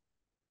agree.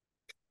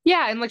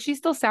 Yeah, and like she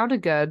still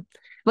sounded good.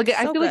 Like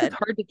I So feel like it's good.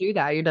 hard to do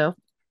that, you know.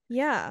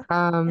 Yeah.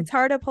 Um, It's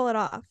hard to pull it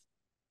off.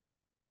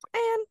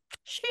 And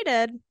she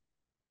did.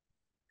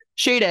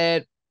 she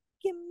did.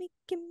 Gimme,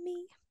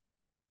 gimme.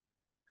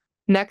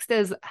 Next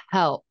is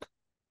Help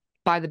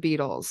by the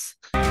Beatles.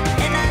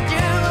 And I do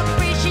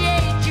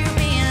appreciate you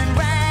being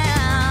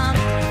around.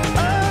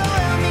 Oh,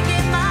 help me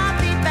get my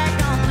feet back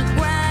on the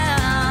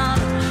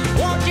ground.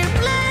 Won't you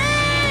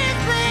please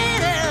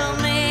help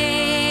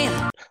me?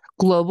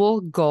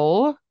 Global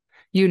Goal,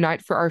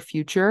 Unite for Our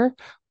Future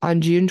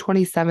on June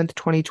 27th,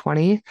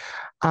 2020.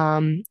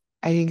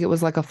 I think it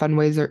was like a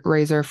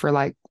fundraiser for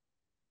like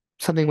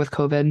something with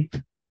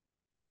COVID.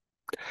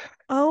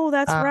 Oh,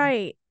 that's Um,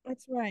 right.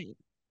 That's right.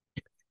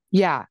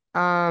 yeah.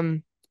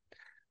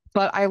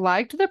 But I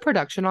liked the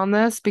production on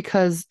this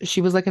because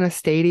she was like in a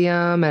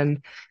stadium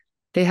and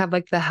they had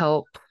like the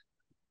help.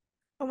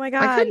 Oh my I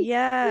God, couldn't,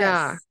 yeah.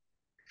 yes.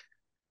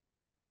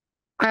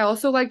 I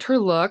also liked her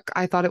look.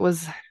 I thought it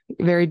was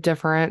very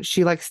different.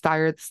 She like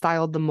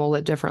styled the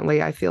mullet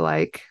differently, I feel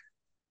like.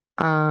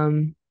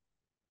 Um,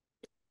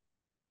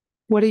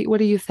 what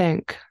do you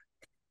think?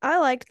 I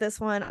liked this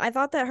one. I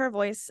thought that her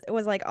voice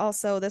was like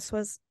also this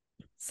was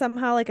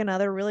somehow like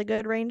another really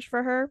good range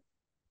for her.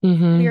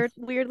 Hmm.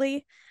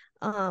 Weirdly.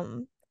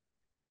 Um,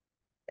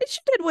 she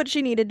did what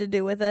she needed to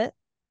do with it.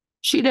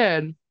 She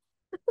did.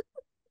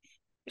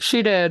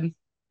 She did.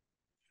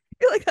 I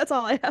feel like that's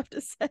all I have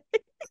to say.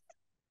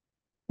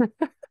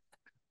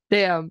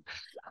 Damn.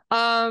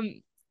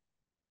 Um,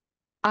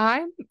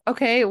 I'm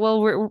okay.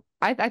 Well,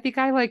 I think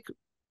I like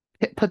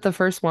put the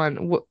first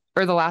one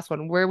or the last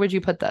one. Where would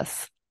you put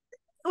this?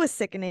 It was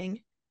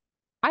sickening.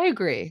 I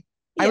agree.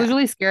 I was Yeah.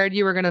 really scared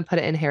you were gonna put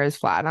it in Harris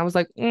flat, and I was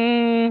like,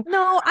 No,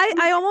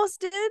 I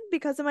almost did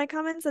because of my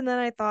comments, and then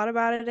I thought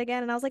about it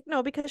again, and I was like,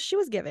 no, because she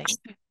was giving.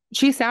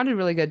 she sounded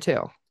really good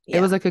too. It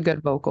was Yeah, like a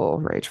good vocal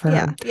range for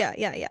yeah, her. yeah,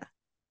 yeah, yeah.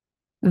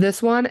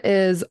 This one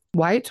is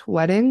White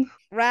Wedding.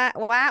 Right,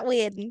 white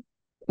wedding.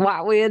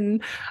 White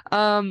Wedding.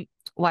 Um,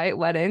 White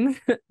Wedding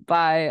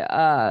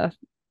by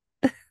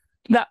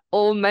that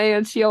old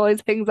man she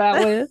always hangs out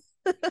with,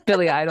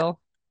 Billy Idol.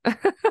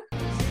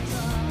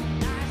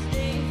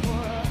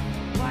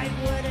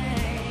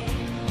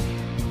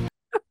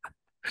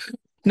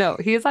 No,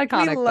 he's We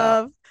iconic though.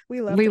 love,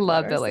 we love We to quote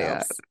love Billy.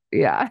 ourselves.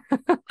 Yeah.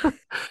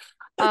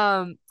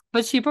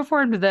 But she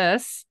performed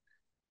this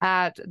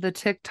at the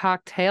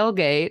TikTok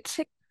tailgate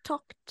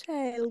TikTok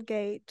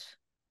tailgate.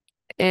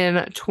 in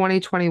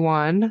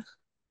 2021,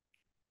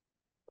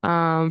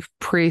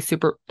 pre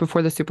Super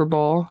before the Super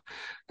Bowl.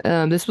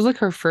 This was like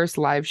her first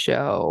live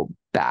show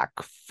back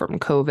from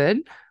COVID.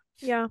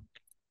 Yeah.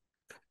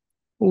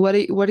 What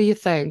do you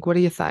think? What do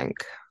you think?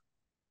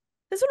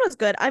 This one was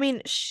good. I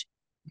mean,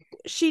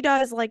 she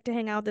does like to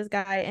hang out with this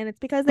guy, and it's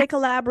because they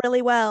collab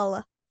really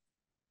well.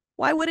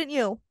 Why wouldn't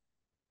you?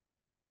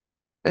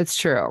 It's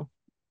true.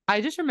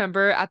 I just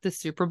remember at the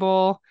Super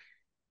Bowl,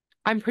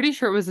 I'm pretty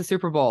sure it was the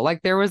Super Bowl.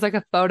 Like there was like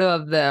a photo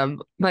of them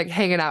like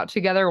hanging out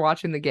together,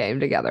 watching the game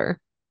together.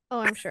 Oh,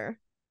 I'm sure.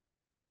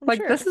 I'm Like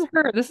sure.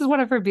 this is one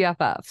of her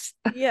BFFs.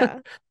 Yeah.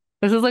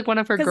 This is like one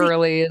of her Because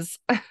girlies.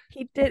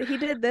 he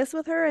did this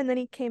with her, and then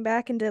he came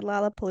back and did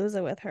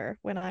Lollapalooza with her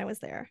when I was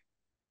there.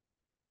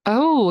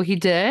 Oh, he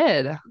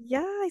did.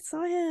 Yeah, I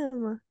saw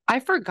him. I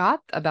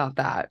forgot about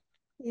that.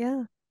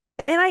 Yeah.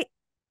 And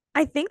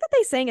I think that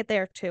they sang it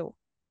there too.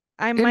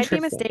 I might be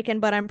Interesting. mistaken,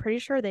 but I'm pretty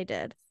sure they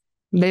did.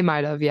 They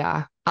might have,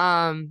 yeah.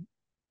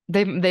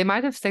 They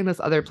might have sang this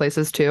other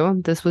places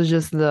too. This was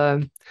just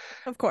the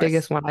Of course.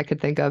 biggest one I could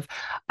think of.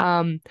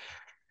 Um,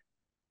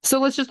 so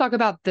let's just talk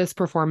about this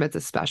performance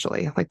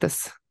especially, like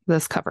this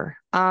cover.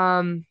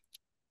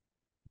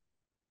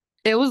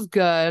 It was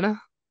good.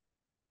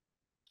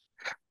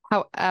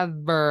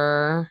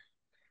 However,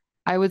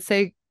 I would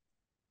say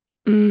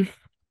mm,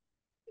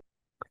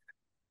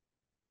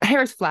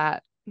 hair's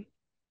flat.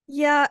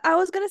 Yeah, I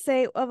was gonna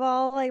say of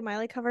all like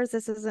Miley covers,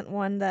 this isn't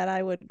one that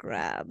I would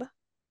grab.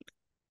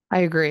 I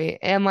agree.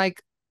 And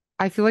like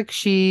I feel like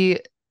she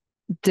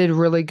did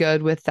really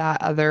good with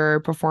that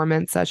other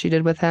performance that she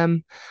did with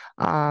him.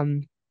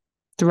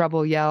 The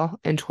Rebel Yell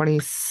in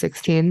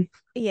 2016.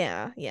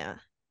 Yeah, yeah.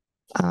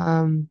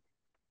 Um,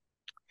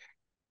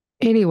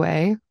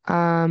 anyway,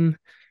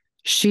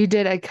 she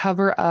did a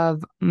cover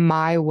of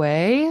My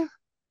Way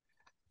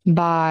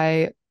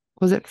by,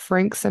 was it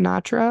Frank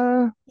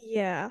Sinatra?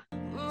 Yeah.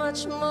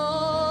 Much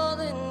more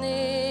than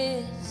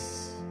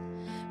this.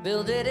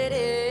 Build it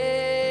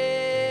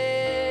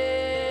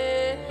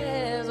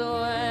his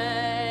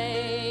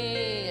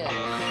way.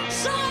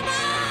 So am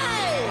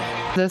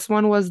I. This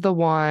one was the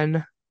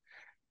one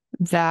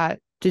that,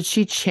 did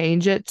she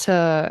change it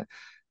to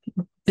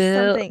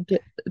Something.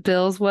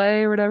 Bill's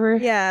Way or whatever?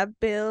 Yeah,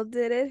 Bill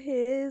did it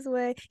his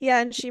way.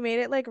 Yeah, and she made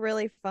it like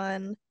really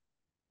fun.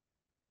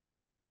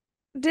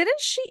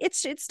 Didn't she? It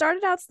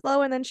started out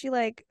slow and then she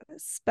like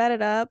sped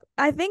it up.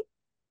 I think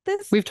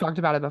this, We've talked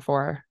about it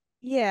before.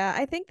 yeah,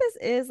 I think this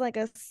is like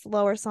a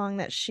slower song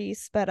that she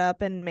sped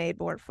up and made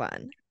more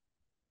fun.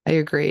 I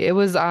agree. It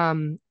was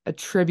a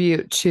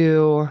tribute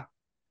to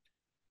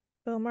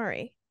Bill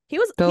Murray. He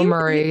was Bill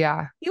Murray,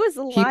 yeah. he was He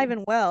alive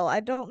and well. I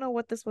don't know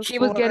what this was he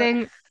was for.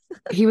 getting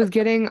he was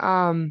getting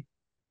an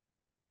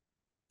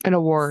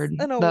award,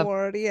 An the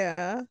award,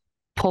 yeah.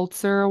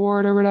 Pulitzer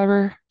Award or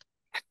whatever.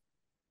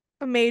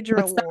 A major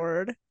What's that?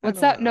 award. I What's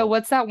don't that? No, know.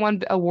 what's that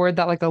one award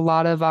that like a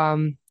lot of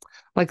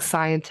like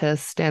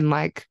scientists and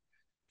like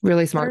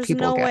really smart There's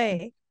people no get?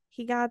 way.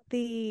 He got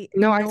the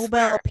No, I Nobel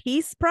swear.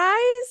 Peace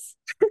Prize?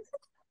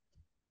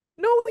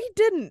 No, he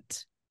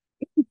didn't.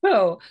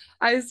 No,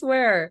 I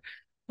swear.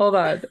 Hold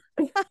on.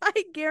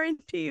 I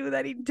guarantee you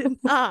that he did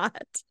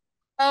not.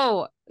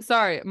 Oh,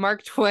 sorry,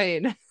 Mark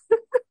Twain.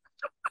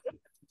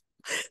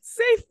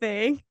 Same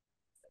thing.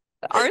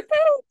 Aren't they?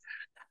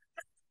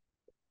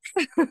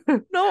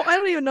 No, I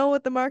don't even know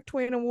what the Mark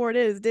Twain Award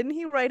is. Didn't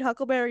he write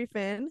Huckleberry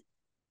Finn?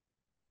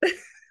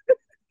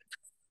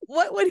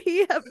 What would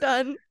he have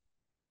done?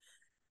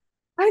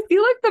 I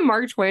feel like the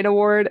Mark Twain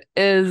Award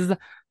is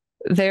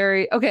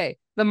very okay.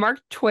 The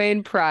Mark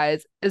Twain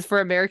Prize is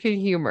for American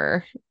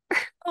humor.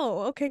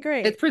 Oh, okay, It's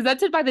great.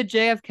 presented by the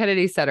J.F.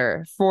 Kennedy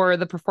Center for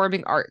the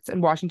Performing Arts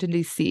in Washington,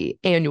 D.C.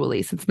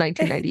 annually since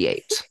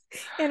 1998.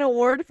 An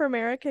award for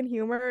American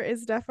humor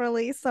is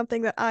definitely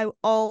something that I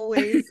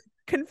always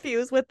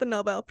confuse with the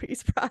Nobel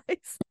Peace Prize.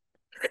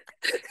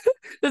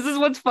 This is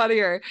what's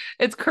funnier.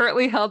 It's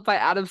currently held by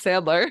Adam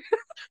Sandler.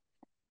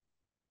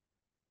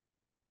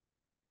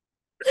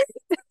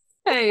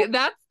 Hey,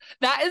 that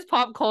is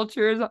pop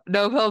culture's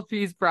Nobel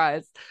Peace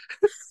Prize.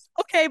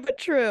 Okay, but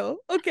true.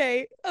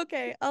 Okay,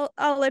 okay.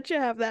 I'll let you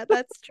have that.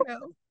 That's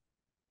true.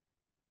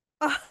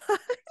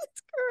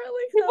 It's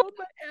currently held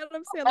by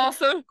Adam Sandler.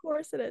 Also, Of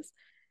course it is.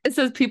 it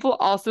says people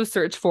also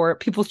search for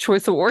People's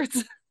Choice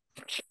Awards.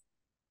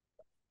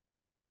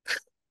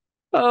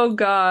 Oh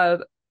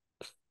God.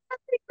 I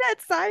think that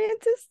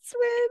scientists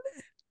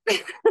win.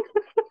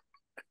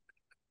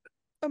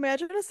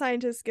 Imagine a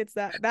scientist gets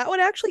that. That would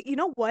actually, you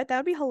know what? That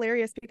would be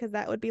hilarious because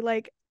that would be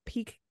like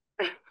peak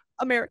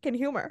American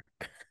humor.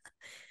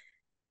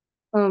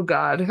 Oh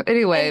God.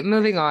 Anyway,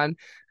 moving Anyway,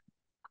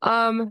 on.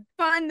 Um,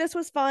 fun. This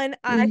was fun.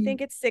 I think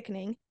it's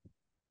sickening.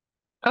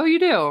 oh, you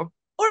do. Or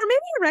maybe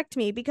it wrecked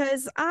me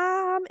because it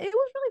was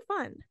really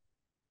fun.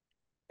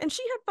 And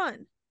she had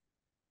fun.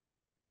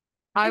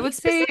 I And he would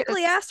say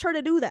specifically asked her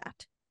to do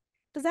that.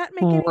 Does that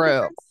make any true.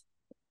 difference?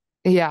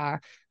 Yeah.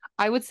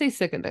 I would say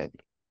sickening.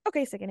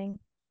 Okay, sickening.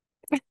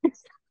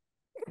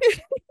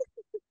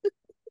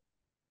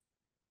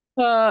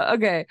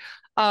 Okay.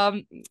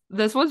 Um,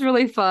 this was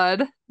really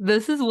fun.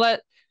 This is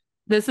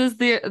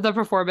the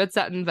performance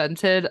that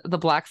invented the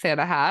Black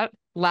Santa hat.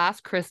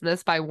 Last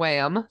Christmas by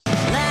Wham.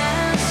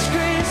 Last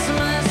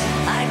Christmas,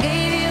 I gave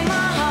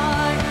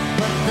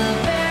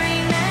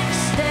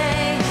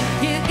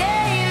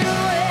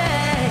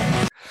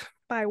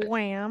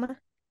Wham.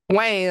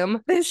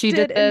 Wham! This She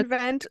did did this.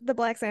 invent the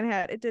black Santa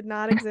hat. It did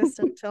not exist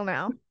until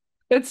now.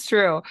 It's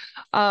true.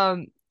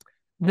 Um,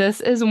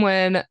 this is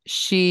when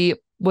she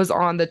was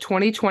on the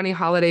 2020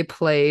 holiday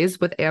plays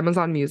with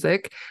Amazon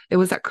Music. It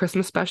was that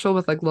Christmas special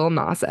with like Lil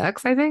Nas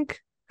X, I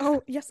think.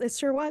 Oh, yes, it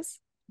sure was.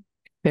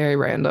 Very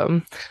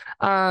random.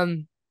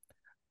 Um,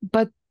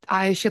 but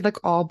she had like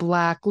all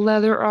black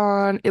leather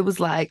on. It was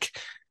like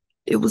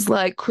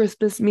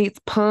Christmas meets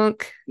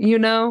punk, you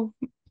know?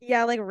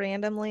 Yeah, like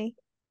randomly.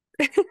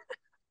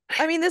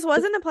 I mean, this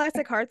wasn't the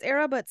Plastic Hearts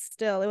era, but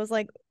still, it was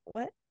like,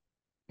 what?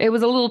 It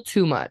was a little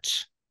too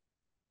much.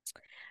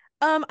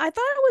 I thought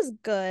it was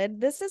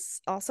good. This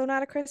is also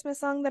not a Christmas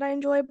song that I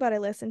enjoy, but I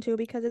listen to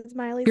because it's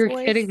Miley's You're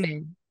kidding voice.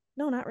 me.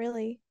 No, not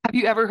really. Have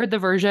you ever heard the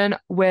version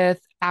with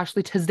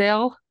Ashley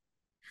Tisdale?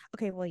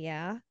 Okay, well,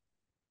 yeah.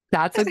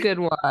 That's a good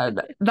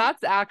one.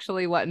 That's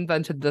actually what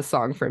invented this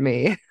song for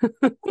me.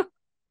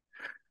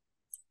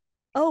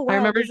 Oh, I wow.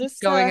 remember Does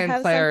just this going in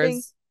have something?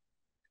 Claire's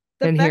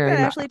The and fact that hearing that.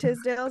 Ashley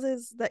Tisdale's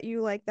is that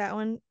you like that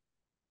one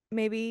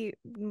maybe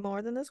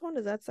more than this one?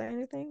 Does that say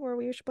anything where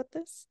we should put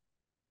this?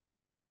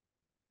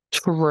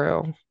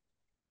 True.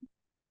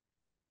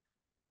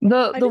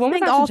 The I the just one with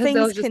think Ashley all Tisdale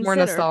things is just more considered.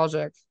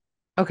 nostalgic.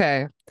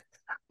 Okay.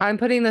 I'm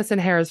putting this in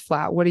Harris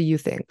Flat. What do you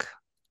think?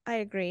 I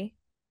agree.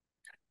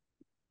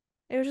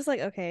 It was just like,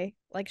 okay,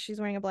 like she's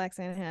wearing a black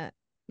Santa hat.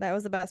 That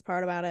was the best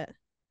part about it.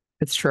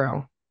 It's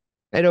true.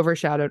 It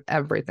overshadowed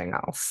everything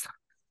else.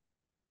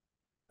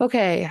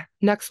 Okay,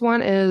 next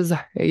one is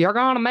You're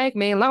Gonna Make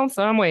Me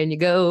Lonesome When You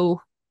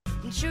Go.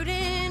 And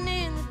shooting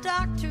in the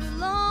dark too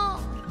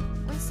long.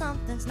 When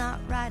something's not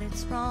right,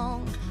 it's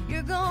wrong.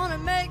 You're gonna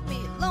make me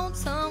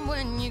lonesome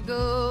when you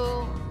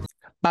go.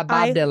 By Bob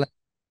I Dylan.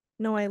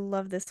 No, I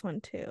love this one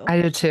too.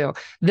 I did too.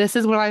 This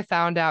is when I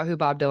found out who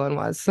Bob Dylan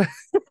was.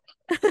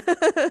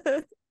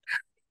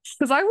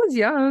 Because I was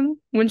young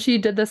when she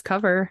did this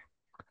cover.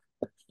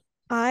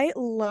 I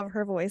love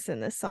her voice in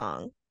this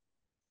song.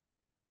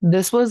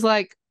 This was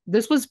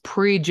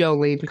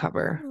pre-Jolene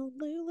cover. Oh,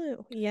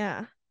 Lulu.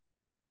 Yeah.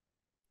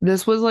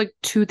 This was like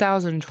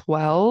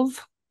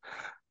 2012.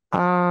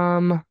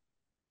 Um,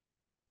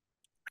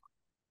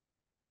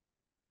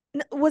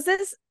 Was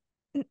this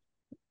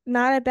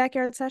not at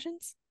Backyard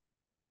Sessions?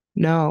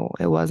 no,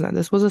 it wasn't.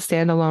 This was a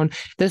standalone.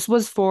 This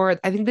was for,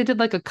 I think they did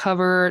like a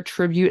cover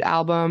tribute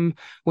album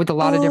with a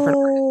lot of different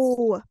artists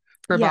Oh,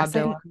 for Bob yes.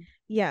 Dylan.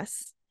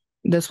 Yes.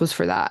 This was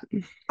for that.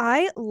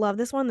 I love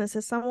this one. This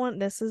is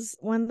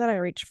one that I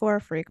reach for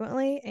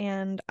frequently,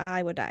 and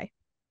I would die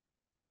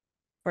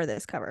for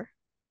this cover.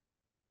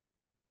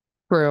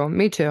 True.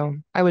 Me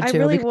too. I would I too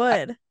really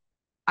because would.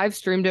 I've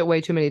streamed it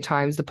way too many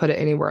times to put it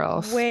anywhere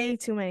else. Way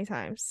too many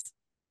times.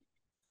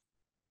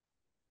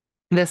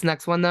 This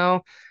next one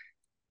though,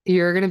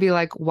 you're gonna be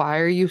like, why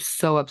are you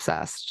so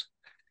obsessed?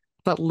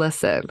 But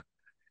listen,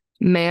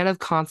 Man of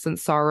Constant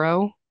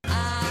Sorrow. I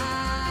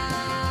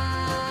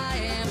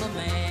am a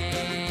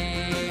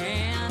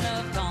man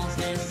of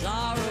constant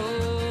sorrow.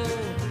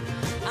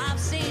 I've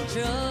seen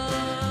trouble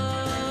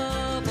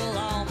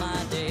all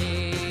my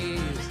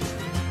days.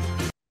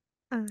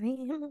 I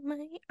am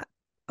my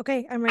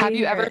Okay, I'm ready Have to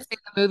you hear ever it. seen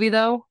the movie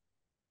though?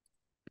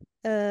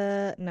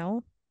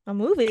 No. A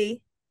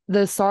movie?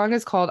 The song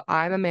is called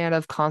I'm a Man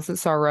of Constant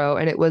Sorrow,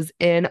 and it was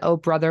in Oh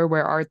Brother,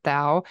 Where Art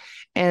Thou?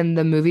 And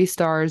the movie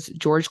stars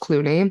George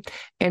Clooney.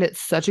 And it's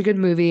such a good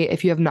movie.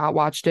 If you have not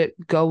watched it,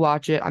 go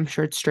watch it. I'm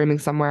sure it's streaming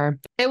somewhere.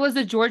 It was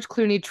a George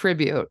Clooney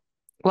tribute,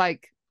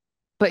 like,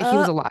 but he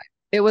was Uh alive.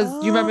 It was,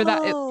 do you remember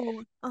that?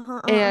 oh.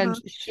 Uh-huh, And uh-huh.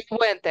 she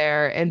went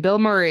there, and Bill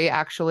Murray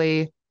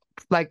actually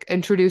like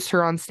introduced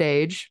her on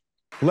stage.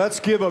 Let's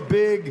give a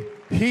big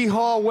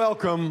hee-haw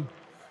welcome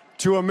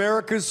to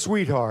America's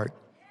sweetheart,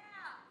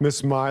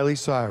 Miss Miley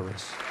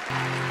Cyrus.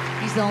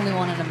 He's the only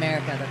one in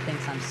America that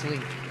thinks I'm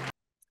sweet.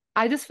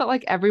 I just felt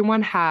like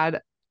everyone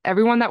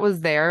that was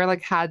there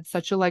like had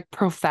such a like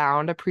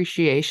profound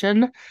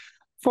appreciation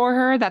for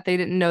her that they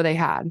didn't know they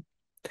had.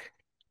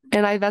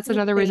 And that's You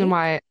another reason think?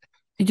 why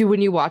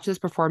when you watch this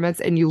performance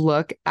and you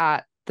look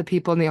at the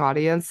people in the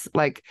audience,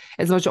 like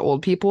it's a bunch of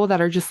old people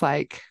that are just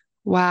like,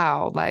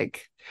 wow,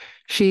 like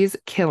she's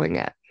killing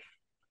it.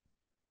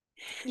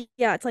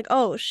 Yeah, it's like,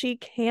 oh, she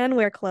can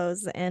wear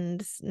clothes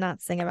and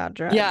not sing about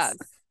drugs. Yes.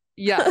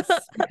 Yes.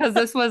 Because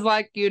this was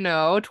like,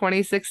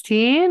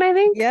 2016, I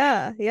think.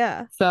 Yeah,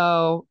 yeah.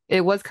 So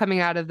it was coming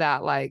out of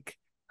that, like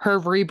her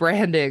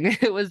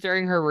rebranding. It was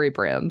during her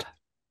rebrand.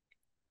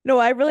 No,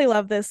 I really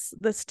love this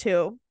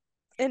too.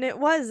 And it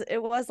was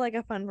like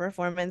a fun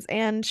performance,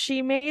 and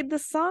she made the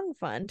song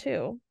fun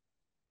too.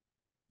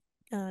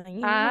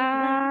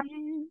 I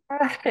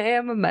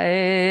am a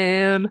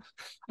man.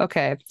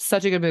 Okay,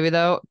 such a good movie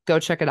though. Go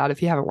check it out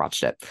if you haven't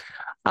watched it.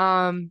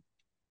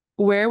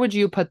 Where would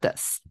you put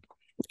this?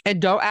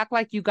 And don't act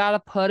like you gotta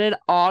put it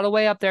all the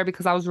way up there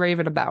because I was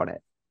raving about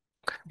it.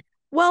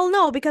 Well,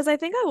 no, because I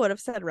think I would have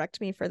said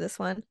Wrecked Me for this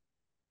one.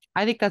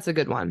 I think that's a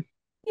good one.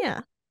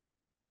 Yeah.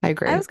 I I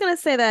agree. was gonna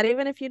say that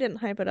even if you didn't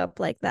hype it up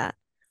like that.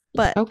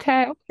 But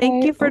Okay, thank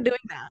okay. you for doing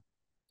that.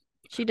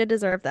 She did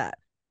deserve that.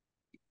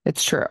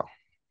 It's true.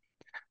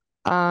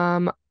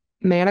 Um,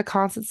 Man of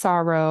Constant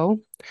Sorrow.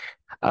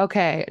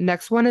 Okay,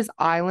 next one is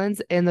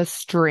Islands in the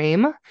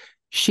Stream.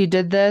 She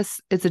did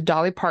this. It's a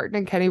Dolly Parton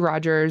and Kenny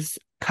Rogers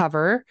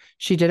cover.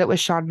 She did it with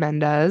Shawn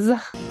Mendes.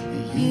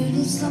 You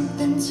do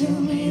something to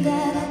me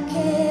that I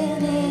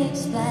can't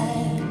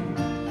explain.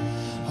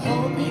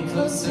 Hold me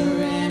closer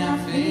and I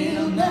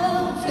feel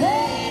no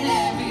pain.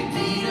 Every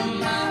beat of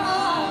my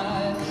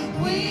heart,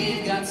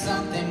 we've got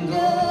something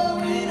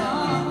going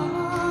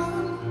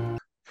on.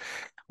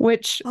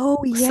 Which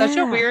Oh such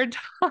a yeah. weird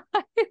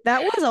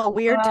That was a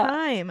weird uh,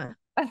 time.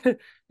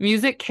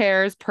 Music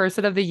Cares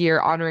Person of the Year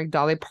honoring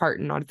Dolly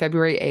Parton on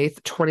February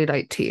 8th,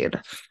 2019.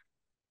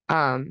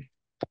 Um,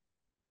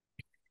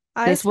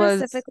 I this was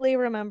specifically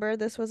remember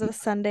this was a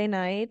Sunday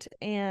night,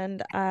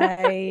 and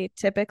I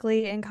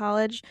typically in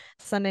college,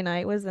 Sunday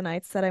night was the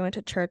nights that I went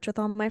to church with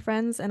all my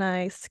friends, and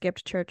I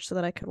skipped church so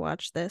that I could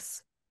watch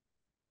this.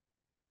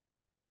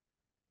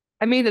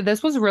 I mean,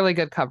 this was a really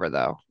good cover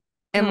though.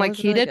 And No, it like was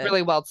he really did good.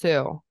 really well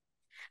too.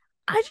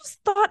 I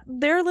just thought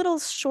their little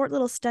short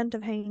little stint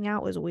of hanging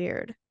out was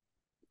weird.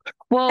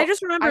 I Well,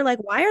 just remember like,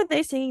 why are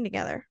they singing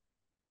together?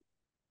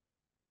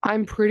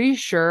 I'm pretty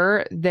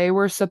sure they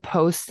were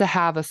supposed to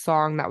have a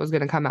song that was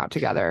going to come out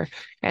together.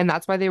 And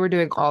that's why they were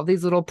doing all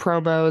these little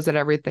promos and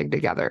everything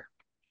together.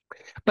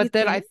 You But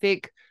then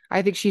think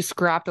I think she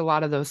scrapped a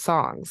lot of those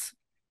songs.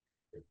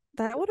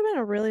 that would have been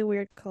a really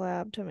weird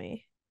collab to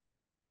me?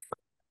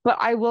 But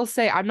I will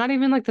say I'm not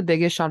even like the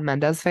biggest Shawn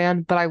Mendes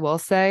fan, but I will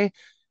say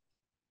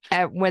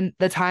when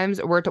the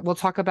times we'll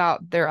talk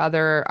about their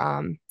other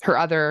her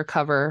other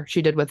cover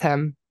she did with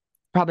him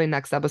probably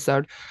next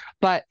episode.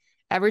 But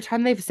every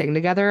time they've sang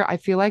together, I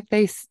feel like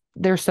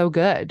they're so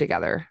good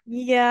together.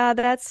 Yeah,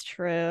 that's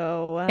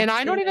true. And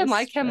I don't It even is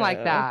like him like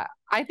true. that.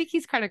 I think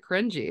he's kind of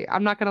cringy.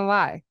 I'm not gonna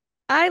lie.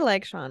 I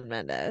like Shawn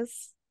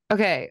Mendes.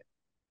 Okay,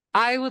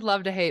 I would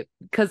love to hate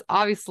because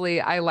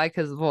obviously I like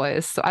his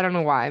voice. So I don't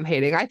know why I'm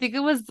hating. I think it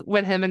was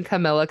when him and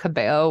Camila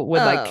Cabello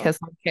would like Oh, kiss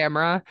on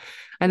camera.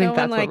 I think no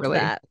one that's what liked really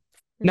that.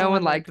 No no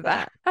one one liked liked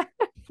that.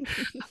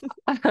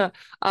 that.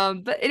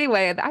 But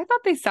anyway, I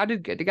thought they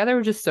sounded good together. It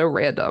was just so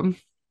random.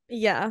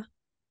 Yeah.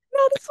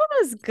 No, this one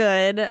was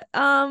good.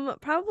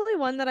 Probably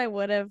one that I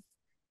would have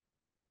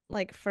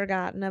like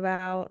forgotten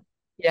about.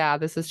 Yeah,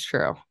 this is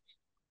true.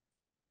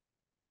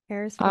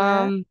 Paris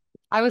Flat. Um,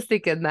 I was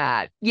thinking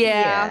that.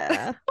 Yeah,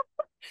 Yeah.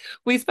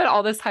 we spent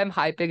all this time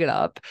hyping it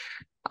up.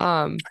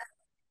 Um,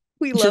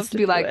 We love just to to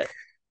be do like it.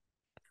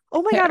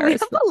 Oh my God, we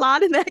Paris. have a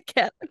lot in that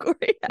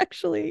category,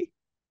 actually.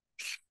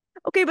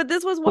 Okay, but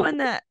this was one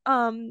that,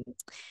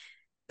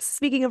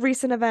 speaking of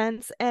recent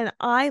events, an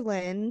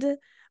island,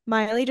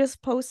 Miley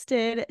just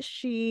posted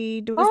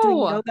was doing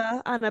Oh,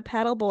 yoga on a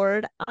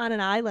paddleboard on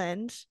an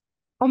island.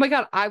 oh my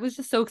God. I was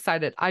just so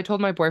excited. I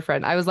told my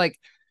boyfriend, I was like,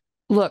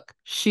 look,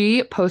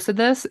 she posted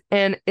this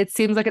and it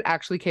seems like it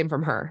actually came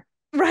from her.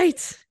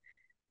 Right.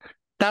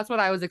 That's what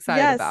I was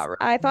excited Yes, about.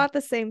 I thought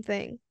the same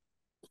thing.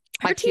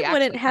 Her Like she team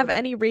wouldn't actually have posted.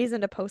 any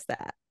reason to post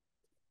that.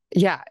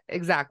 Yeah,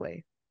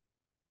 exactly.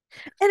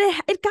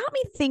 And it got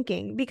me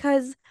thinking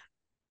because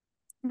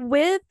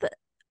with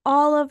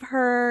all of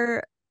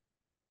her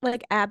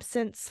like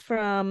absence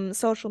from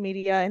social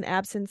media and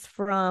absence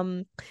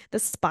from the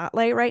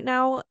spotlight right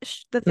now,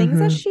 the things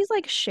that Hmm. she's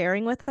like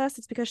sharing with us,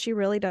 it's because she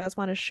really does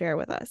want to share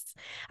with us.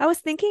 I was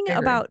thinking I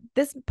agree. about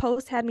this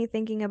post had me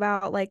thinking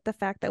about like the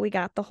fact that we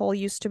got the whole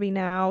used to be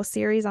now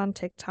series on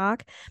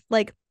TikTok.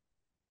 Like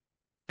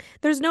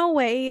there's no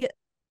way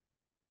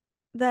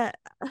that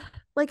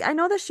like I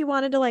know that she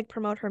wanted to like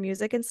promote her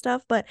music and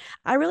stuff, but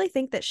I really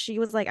think that she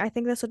was like, I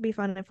think this would be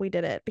fun if we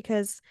did it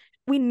because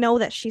we know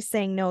that she's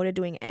saying no to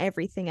doing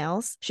everything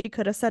else. She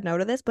could have said no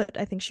to this, but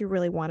I think she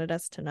really wanted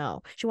us to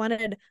know. She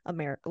wanted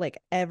America, like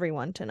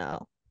everyone to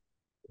know.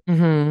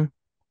 Hmm.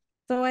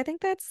 So I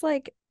think that's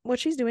like what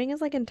she's doing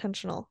is like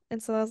intentional.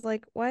 And so I was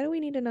like, why do we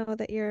need to know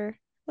that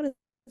what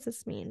does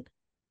this mean?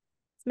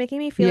 It's making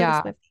me feel like a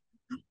Yeah. Swift.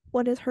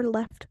 What does her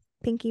left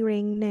pinky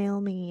ring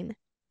nail mean?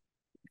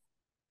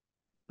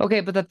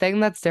 Okay, but the thing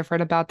that's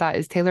different about that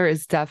is Taylor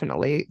is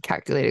definitely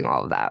calculating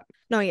all of that.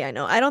 No, yeah, I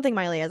know. I don't think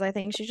Miley is. I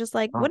think she's just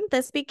like, Oh. wouldn't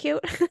this be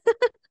cute?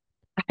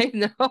 I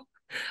know.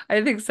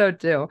 I think so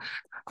too.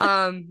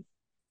 Um,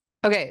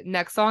 okay,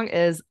 next song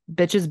is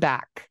Bitches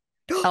Back.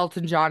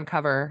 Elton John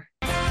cover.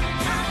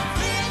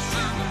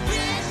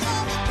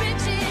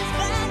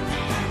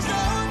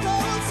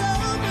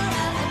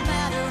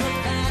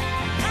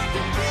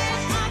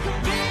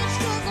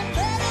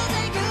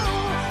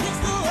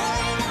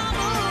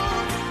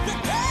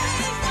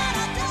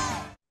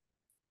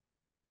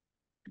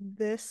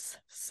 This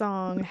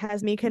song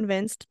has me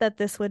convinced that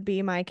this would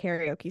be my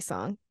karaoke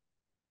song.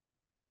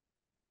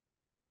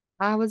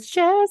 I was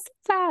just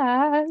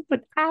five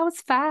when I was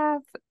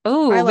five. I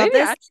Oh, love maybe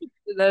this. I should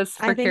do this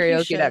I for think you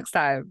karaoke should. next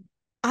time.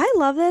 I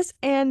love this,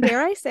 and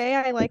dare I say,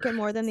 I like it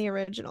more than the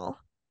original.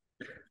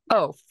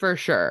 Oh, for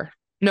sure.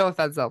 No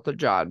offense, Elton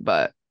John,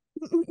 but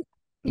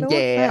No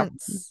yeah.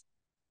 offense.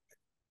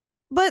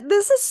 But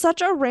this is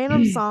such a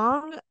random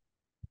song,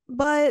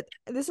 but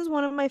this is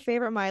one of my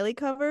favorite Miley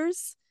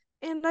covers.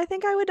 and I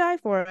think I would die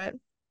for it.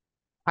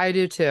 I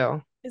do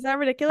too. Is that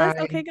ridiculous?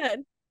 I Okay,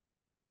 good.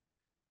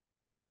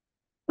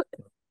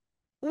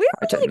 We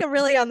I are didn't. like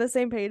really on the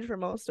same page for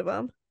most of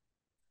them.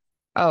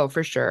 Oh,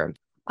 for sure.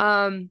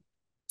 Um,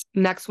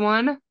 Next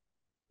one,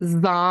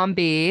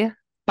 Zombie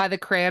by the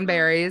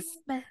Cranberries.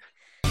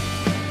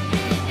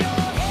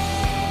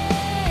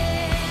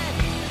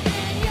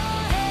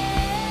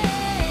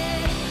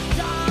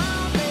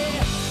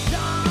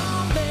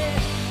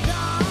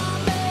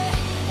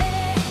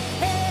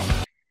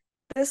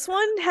 This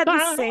one had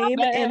the same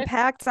Zombie.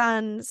 impact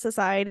on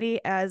society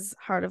as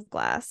Heart of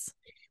Glass.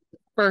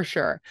 For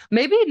sure.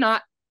 Maybe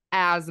not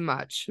as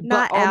much, but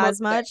Not almost as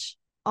there. much,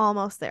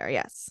 almost there,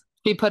 yes.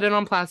 She put it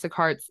on plastic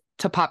hearts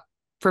to pop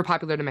for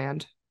popular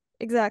demand.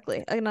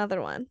 Exactly.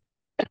 Another one.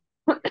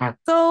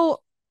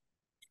 So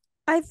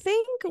I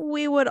think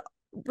we would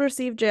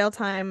receive jail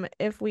time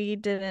if we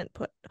didn't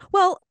put,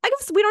 well, I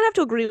guess we don't have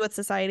to agree with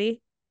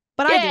society,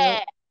 but I do.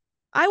 Yeah.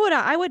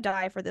 I would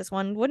die for this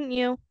one, wouldn't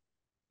you?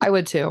 I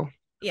would too.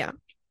 Yeah,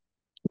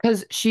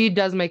 Because she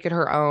does make it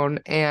her own,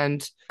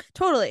 and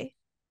totally.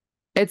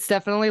 it's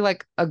definitely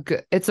like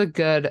it's a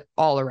good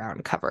all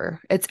around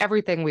cover. It's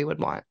everything we would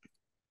want.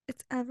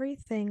 It's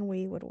everything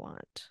we would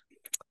want.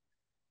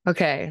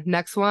 Okay,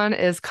 next one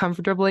is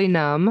Comfortably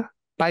Numb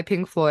by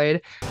Pink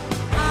Floyd.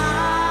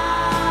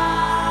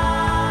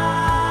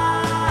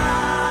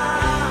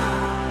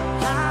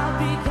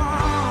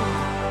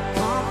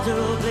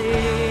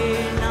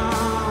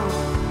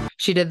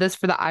 She did this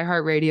for the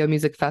iHeartRadio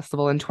Music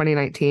Festival in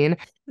 2019.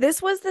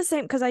 This was the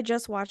same because I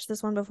just watched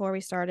this one before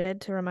we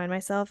started to remind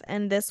myself,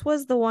 and this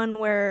was the one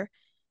where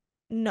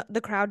no,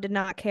 the crowd did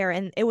not care,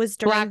 and it was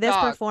during Black this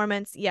Dog.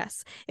 performance.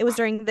 Yes, it was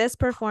during this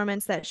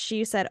performance that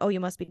she said, "Oh, you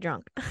must be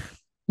drunk."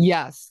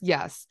 Yes,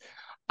 yes.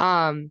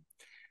 Um,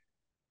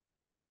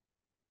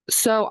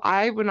 so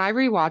when I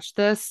rewatched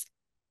this,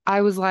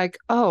 I was like,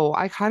 oh,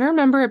 I kind of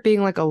remember it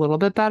being like a little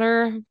bit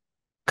better.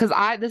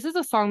 Because this is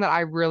a song that I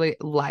really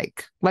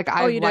like. Like Oh,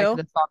 I've you liked do?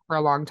 this song for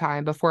a long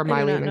time before I do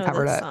Miley not even know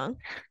covered this it. song.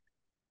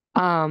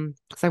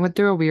 Because I went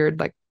through a weird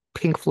like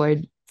Pink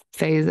Floyd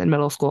phase in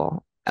middle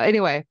school.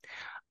 Anyway,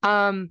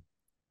 um,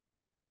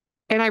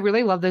 and I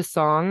really love this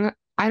song.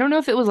 I don't know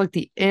if it was like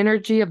the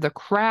energy of the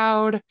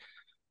crowd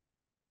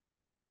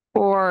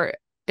or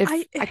if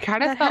I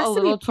kind of That felt a has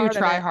to be little too part of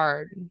try it.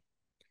 hard.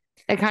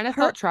 It kind of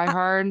Her felt try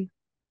hard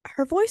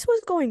her voice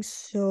was going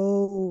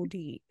so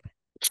deep.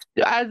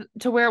 as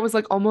to where it was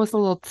like almost a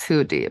little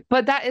too deep.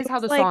 But that is It how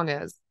was the like song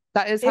is.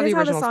 That is how it the is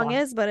how the original song song.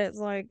 is, but it's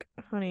like,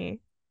 honey,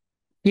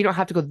 You don't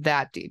have to go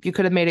that deep. You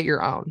could have made it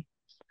your own.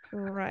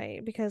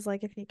 right? Because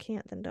like if you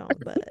can't, then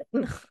don't. But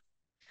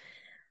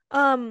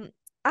um,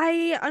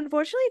 I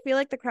unfortunately feel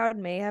like the crowd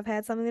may have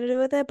had something to do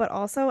with it, but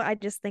also I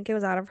just think it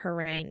was out of her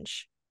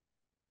range.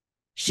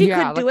 She Yeah,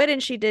 could like do it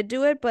and she did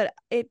do it, but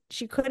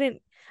she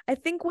couldn't. I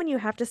think when you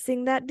have to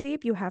sing that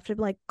deep, you have to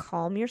like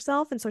calm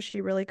yourself, and so she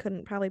really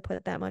couldn't probably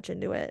put that much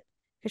into it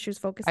because she was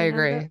I focusing on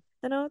agree.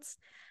 the notes.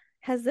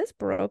 Has this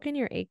broken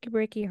your achy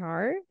breaky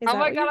heart? Is Oh that my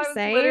what you God, were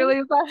saying?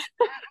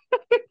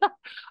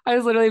 I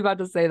was literally about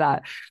to say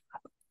that.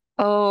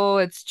 Oh,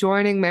 it's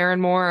joining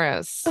Maren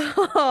Morris.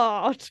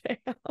 Oh,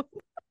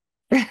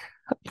 damn.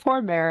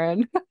 Poor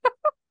Maren.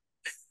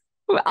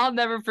 I'll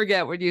never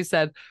forget when you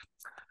said,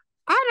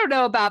 I don't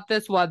know about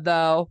this one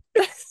though.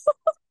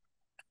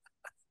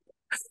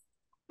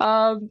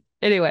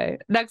 Anyway,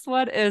 next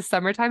one is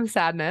Summertime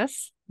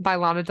Sadness by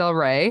Lana Del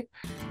Rey.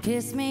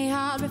 Kiss me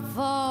hard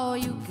before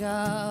you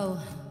go.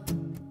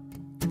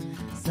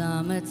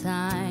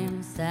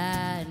 Summertime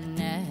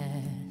sadness.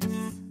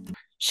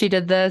 She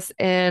did this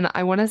in,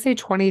 I want to say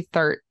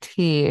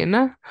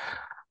 2013,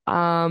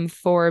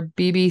 for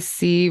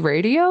BBC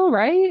Radio,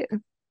 right?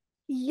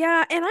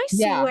 Yeah, and I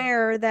Yeah,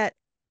 swear that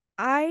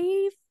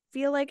I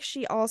feel like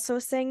she also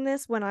sang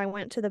this when I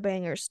went to the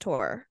Bangers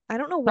tour. I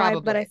don't know why,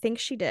 but I probably. think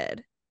she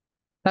did.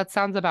 That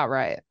sounds about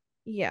right.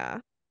 Yeah.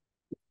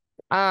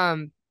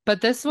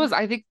 But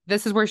I think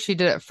this is where she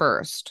did it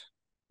first.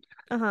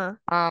 Uh-huh.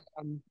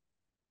 Um,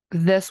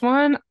 this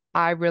one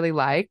I really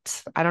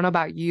liked. I don't know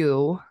about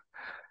you,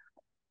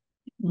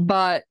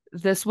 but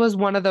this was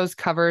one of those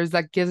covers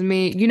that gives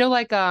me,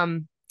 like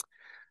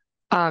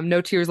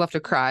No Tears Left to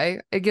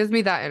Cry. It gives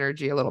me that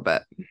energy a little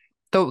bit.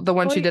 The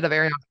one Oh, she did of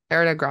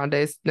Ariana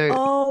Grande's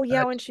oh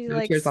yeah, when she No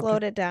like Tears Left to.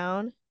 slowed it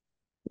down.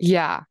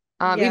 Yeah.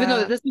 Even though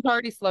Yeah. this was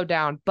already slowed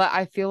down, but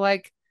I feel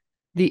like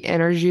the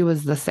energy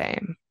was the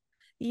same.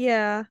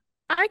 Yeah.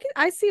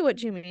 I see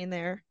what you mean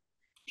there.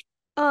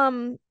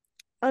 Um,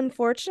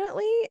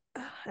 unfortunately,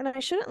 and I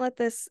shouldn't let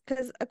this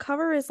because a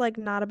cover is like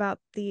not about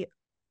the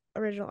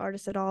original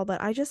artist at all,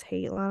 but I just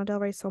hate Lana Del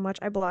Rey so much.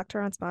 I blocked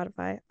her on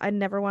Spotify. I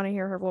never want to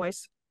hear her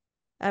voice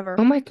Oh ever.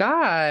 my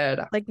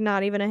God. Like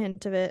not even a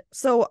hint of it.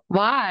 So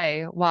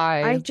Why?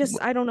 Why?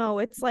 I don't know.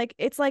 It's like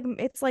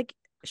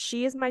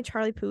she is my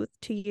Charlie Puth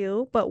to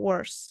you, but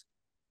worse.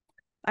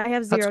 I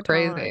have That's zero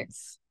crazy.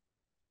 tolerance.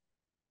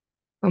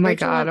 Oh my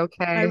Rachel, God. my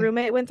Okay.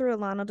 roommate went through a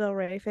Lana Del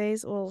Rey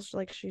phase. Well,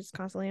 like she's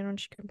constantly in, and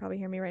she can probably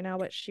hear me right now,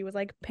 but she was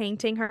like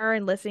painting her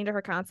and listening to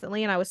her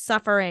constantly, and I was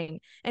suffering.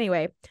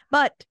 Anyway,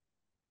 but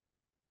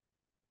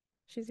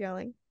she's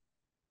yelling.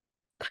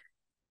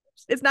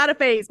 It's not a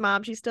phase,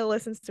 Mom. She still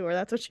listens to her.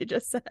 That's what she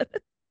just said.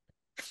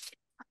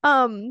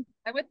 Um,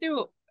 I went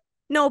through,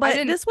 no, I but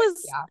didn't, this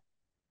was yeah.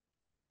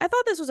 I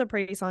thought this was a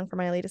pretty song for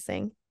Miley to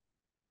sing.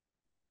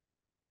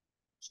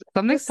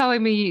 Something's This,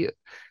 telling me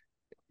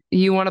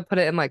you want to put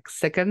it in like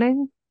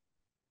sickening.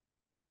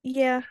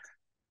 yeah,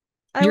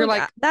 I You're would.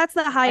 like, That's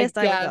the I highest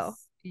I would go.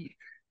 guess.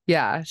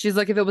 Yeah. She's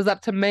like, if it was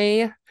up to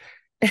me,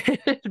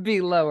 it'd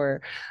be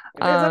lower.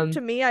 If it was up Um,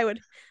 to me,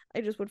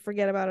 I just would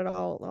forget about it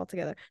all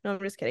altogether. No, I'm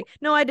just kidding.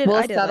 No, I did. we'll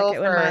I did like settle it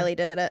when for Miley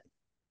did it.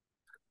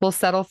 we'll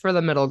settle for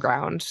the middle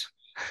ground.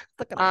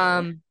 Sickening.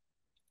 Um,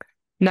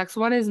 Next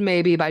one is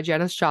Maybe by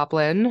Janis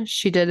Joplin.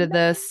 She did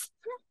this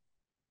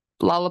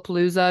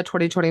Lollapalooza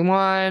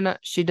 2021.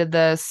 She did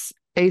this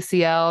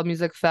ACL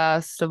Music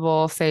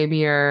Festival same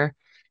year.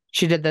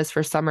 She did this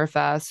for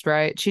Summerfest,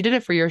 right? She did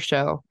it for your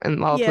show in Yeah,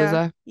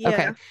 Lollapalooza.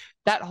 Okay. yeah.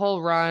 That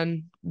whole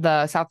run,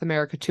 the South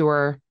America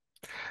tour,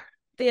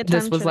 The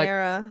this was attention like,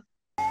 era.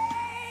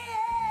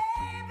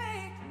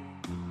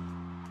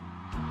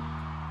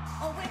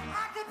 Oh, if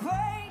I could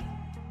pray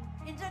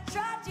into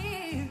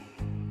tragedy,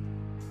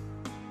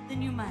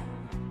 then you might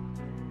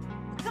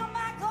come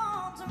back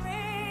home to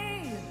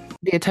me.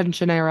 the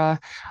attention era.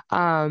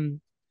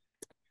 Um,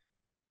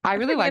 I I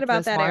really forget liked about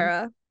this that one.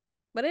 era,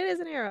 but it is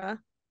an era.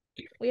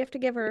 We have to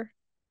give her.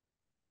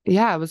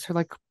 Yeah, it was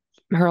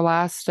her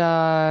last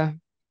how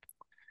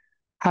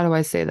do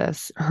I say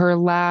this? Her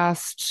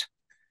last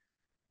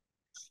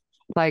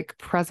like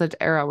present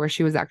era where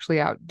she was actually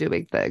out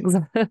doing things.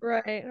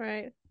 Right,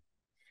 right.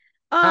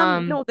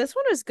 Um, No, this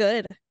one was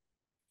good.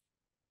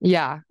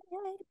 yeah.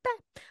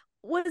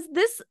 Was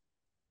this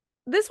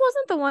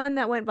wasn't the one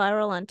that went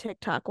viral on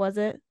TikTok, was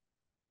it?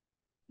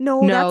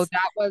 No, No, that's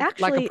that was like a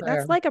actually prayer.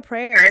 that's like a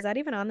prayer. Is that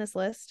even on this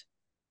list?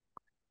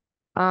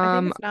 I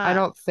think it's I not.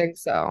 don't think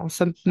so.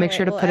 So All make sure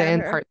right, to we'll put it add in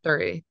her. part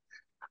 3.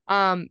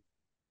 Um,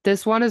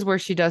 this one is where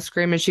she does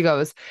scream and she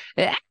goes,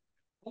 "Eh."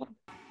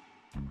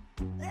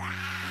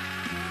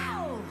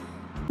 Ow!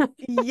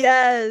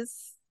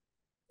 Yes.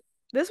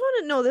 This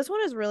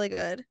one is really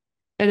good.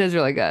 It is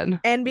really good.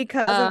 And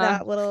because of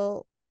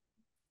Uh,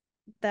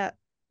 that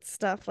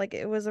stuff, like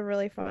it was a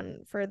really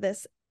fun for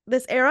this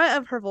era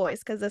of her voice,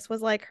 because this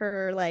was like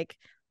her like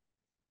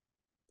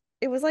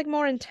it was like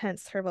more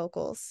intense, her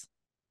vocals.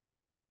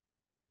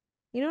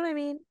 You know what I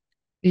mean?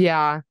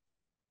 yeah.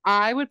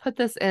 I would put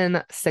this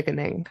in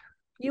sickening.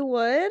 You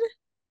would?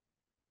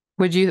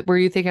 Were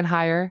you thinking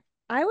higher?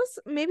 I was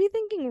maybe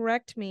thinking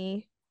Wrecked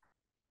Me,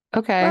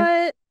 Okay.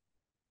 but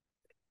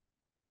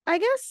I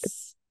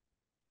guess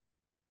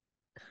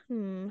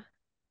hmm.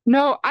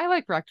 No, I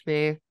like Wrecked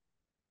Me.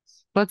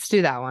 Let's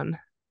do that one.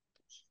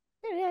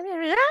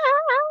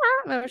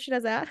 Remember she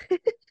does that.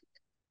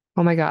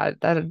 Oh my God,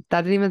 that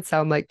didn't even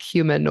sound like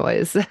human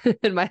noise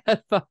in my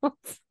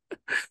headphones.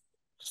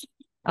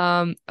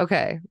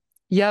 Okay.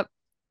 Yep,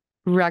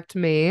 wrecked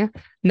me.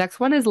 Next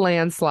one is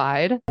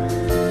Landslide. But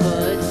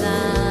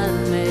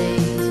time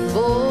makes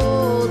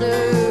bolder,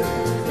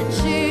 and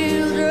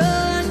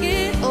children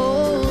get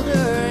older,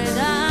 and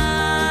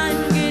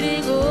I'm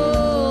getting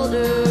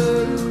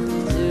older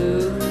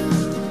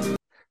too.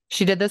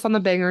 She did this on the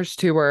Bangers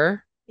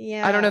tour.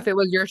 I don't know Yeah. if it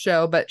was your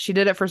show, but she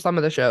did it for some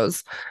of the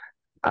shows.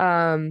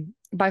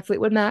 By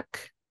Fleetwood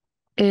Mac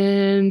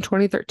in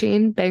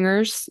 2013,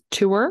 Bangers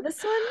tour.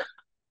 This one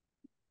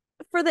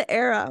for the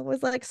era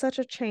was like such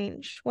a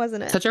change,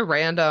 wasn't it? Such a so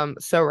random.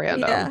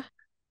 Yeah.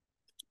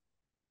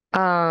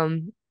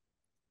 Um,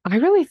 I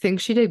really think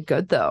she did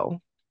good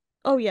though.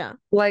 Oh yeah.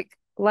 Like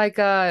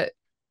I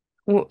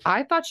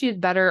thought she did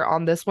better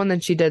on this one than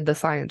she did The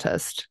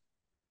Scientist.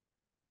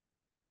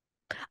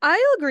 I'll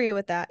agree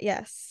with that.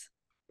 Yes.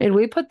 And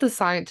we put The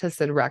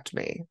Scientist in Wrecked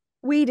Me.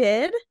 We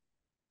did?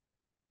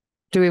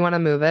 Do we want to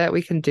move it?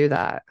 We can do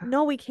that.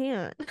 No, we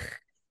can't.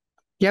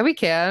 Yeah, we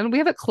can. We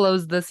haven't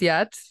closed this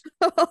yet.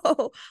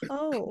 Oh,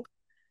 oh.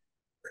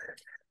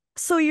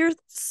 So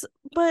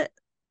but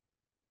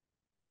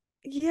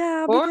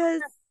yeah, Or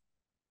because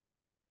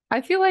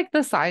I feel like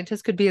The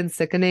Scientist could be in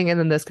Sickening and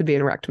then this could be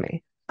in Wrecked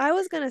Me. I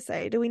was gonna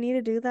say, do we need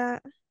to do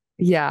that?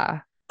 Yeah.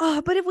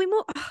 Oh, but if we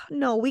move,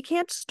 no, we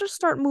can't just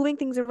start moving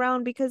things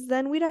around because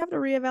then we'd have to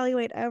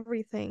reevaluate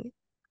everything.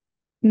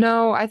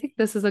 No, I think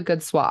this is a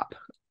good swap.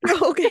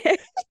 Okay.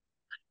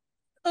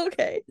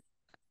 Okay.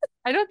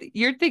 I don't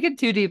you're thinking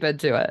too deep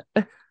into it.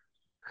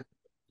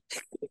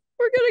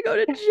 We're gonna go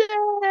to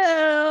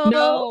jail.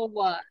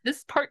 No, this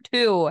is part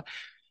 2,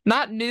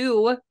 not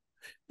new.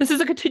 This is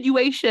a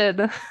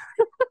continuation.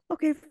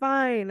 Okay,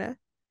 fine. This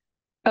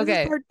is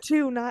Okay. part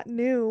 2, not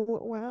new.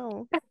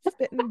 Wow.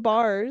 Spitting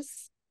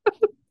bars.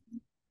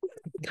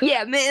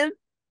 Yeah, man.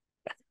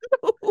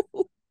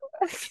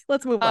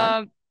 Let's move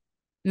on.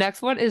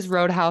 Next one is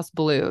Roadhouse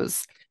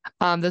Blues.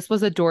 This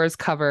was a Doors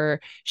cover.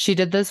 She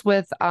did this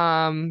with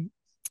one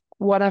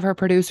of her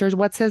producers.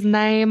 What's his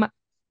name?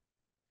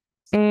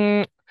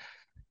 Mm,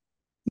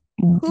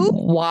 Who?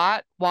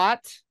 what?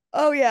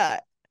 Oh yeah.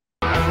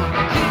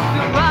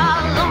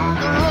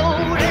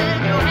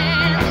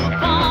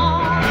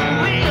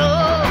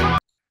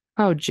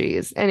 Oh,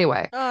 geez.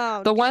 Anyway,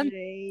 Oh the one,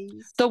 jeez.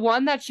 the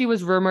one that she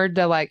was rumored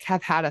to like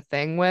have had a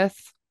thing with.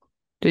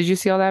 Did you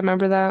see all that?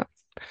 Remember that?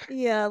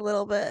 Yeah, a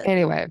little bit.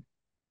 Anyway,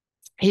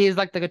 he's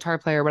like the guitar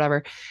player,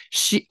 whatever.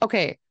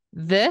 Okay,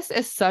 this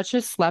is such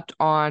a slept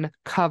on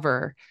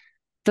cover.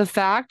 The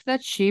fact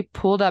that she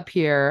pulled up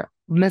here,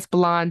 Miss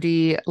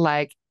Blondie,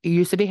 like it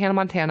used to be Hannah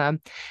Montana,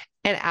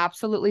 and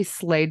absolutely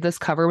slayed this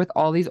cover with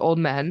all these old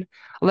men.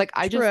 Like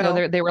I just know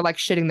True. they were like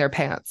shitting their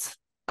pants.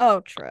 Oh,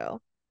 true.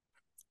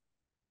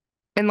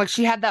 And like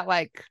she had that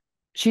like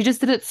she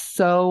just did it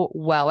so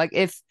well. Like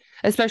if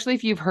especially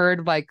if you've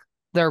heard like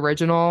the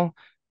original,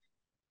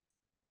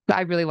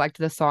 I really liked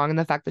this song and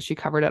the fact that she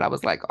covered it, I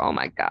was like, oh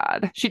my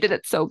God, she did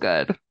it so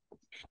good.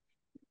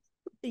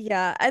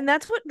 Yeah, and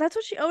that's what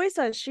she always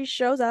does. She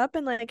shows up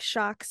and like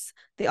shocks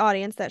the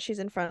audience that she's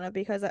in front of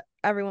because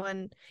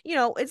everyone,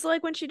 it's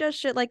like when she does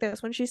shit like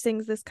this, when she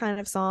sings this kind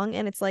of song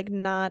and it's like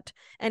not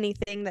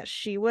anything that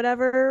she would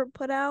ever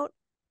put out.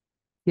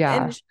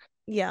 Yeah. And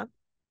yeah,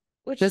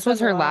 which This was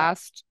says a her lot.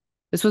 last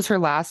this was her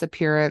last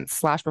appearance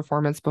slash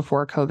performance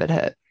before COVID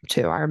hit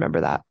too. I remember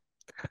that.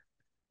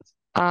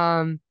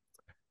 Um,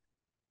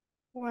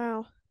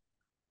 Wow.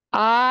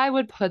 I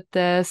would put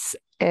this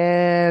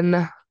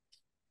in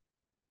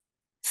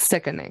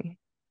sickening.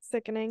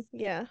 Sickening.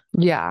 Yeah.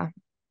 Yeah.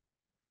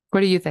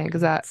 What do you think?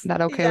 Is that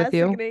okay Yeah, with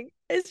you? sickening.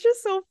 It's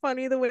just so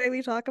funny the way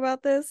we talk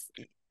about this.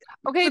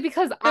 Okay, But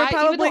because they're I even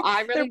though probably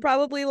I they're really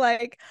probably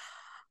like,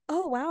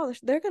 "Oh wow,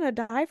 they're gonna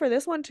die for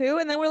this one too."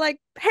 And then we're like,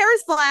 "Hair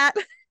is flat."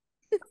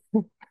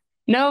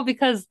 no,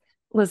 because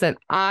listen,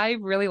 I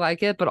really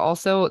like it, but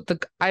also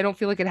I don't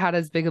feel like it had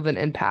as big of an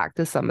impact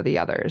as some of the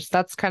others.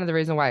 That's kind of the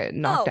reason why it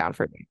knocked Oh, down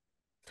for me.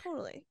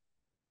 totally.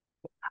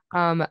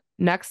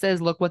 Next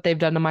is Look What They've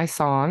Done to My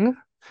Song.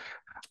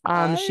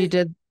 Um, she I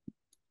did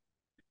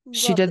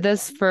she love did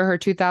this this one. for her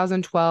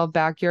 2012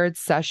 Backyard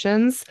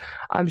Sessions.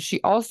 She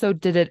also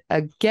did it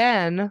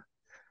again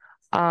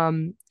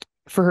um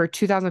for her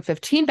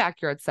 2015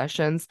 Backyard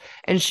Sessions,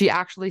 and she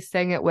actually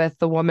sang it with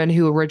the woman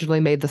who originally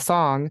made the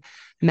song,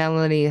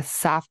 Melanie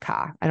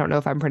Safka. I don't know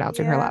if I'm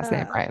pronouncing her last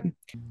name Yeah. right.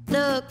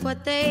 Look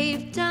what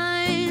they've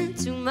done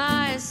to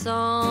my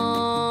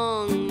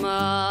song,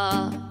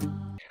 Ma.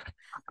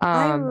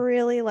 I Um,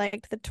 really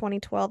liked the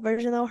 2012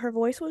 version though. Her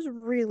voice was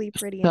really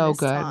pretty in so this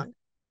good. song.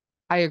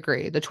 I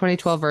agree. The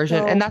 2012 version,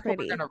 and So that's what we're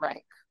pretty. gonna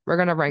rank. We're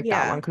gonna rank that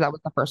one Yeah. because that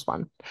was the first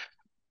one.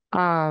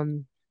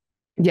 Um,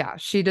 yeah,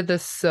 she did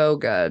this so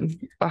good.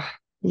 Ugh,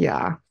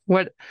 yeah.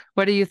 What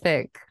do you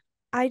think?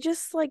 I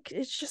just like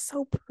it's just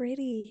so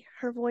pretty.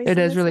 Her voice It in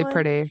is this really one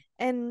pretty.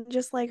 and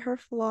just like her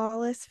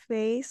flawless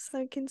face.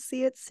 I can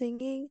see it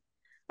singing.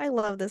 I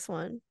love this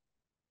one.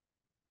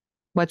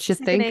 What you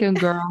Sickening. thinking,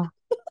 girl?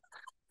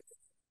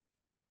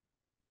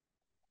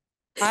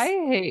 I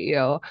hate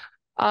you.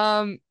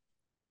 Um,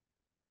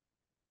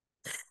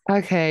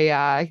 okay,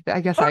 yeah,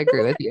 I guess Oh I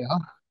agree no, with you.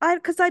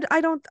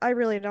 I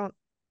really don't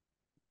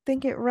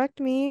think it wrecked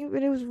me,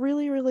 but it was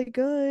really, really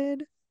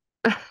good.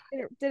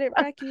 Did it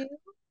wreck you?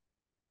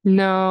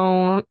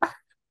 No,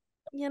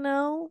 You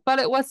know? but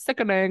it was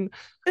sickening.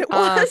 It Um,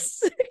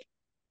 was.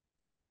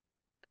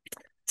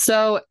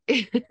 so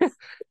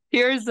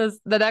here's this.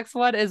 The next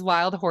one is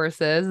Wild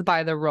Horses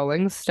by the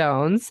Rolling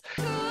Stones.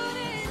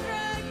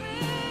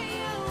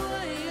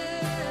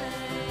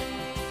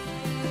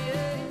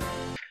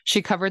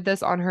 She covered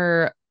this on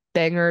her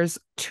Bangers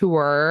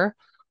tour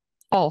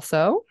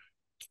also,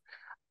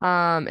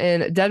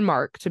 in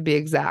Denmark to be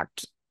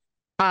exact,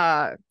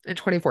 in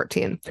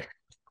 2014.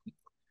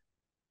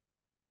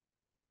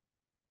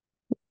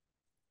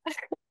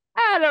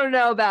 I don't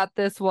know about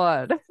this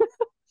one.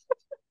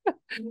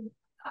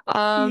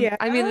 Yeah.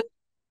 I mean,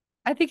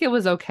 I think it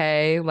was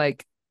okay.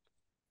 Like,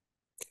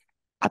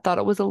 I thought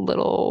it was a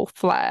little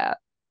flat.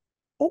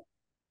 Oh,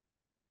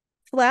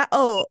 flat.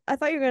 Oh, I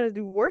thought you were gonna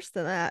do worse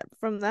than that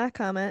from that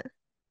comment.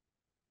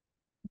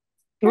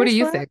 What do Hair's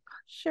you flat. think?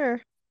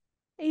 Sure.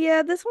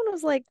 Yeah, this one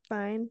was like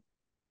fine.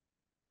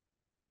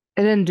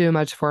 It didn't do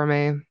much for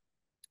me.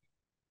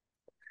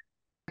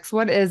 Next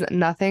one is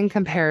Nothing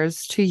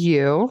Compares to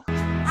You.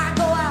 I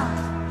go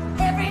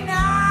out every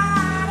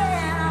night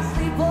and I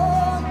sleep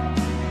all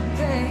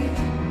day.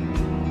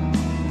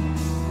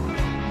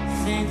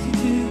 Since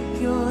you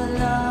took your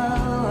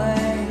love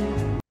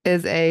away.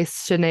 Is a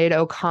Sinead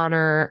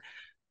O'Connor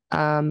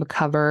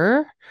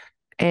cover.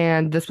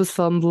 And this was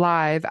filmed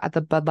live at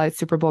the Bud Light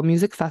Super Bowl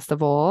Music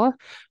Festival.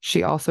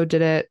 She also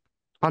did it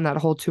on that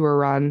whole tour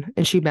run,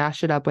 and she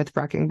mashed it up with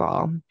Wrecking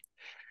Ball.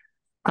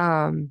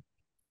 Um,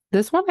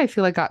 this one I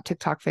feel like got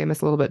TikTok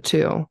famous a little bit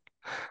too.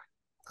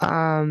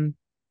 Um,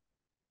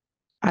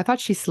 I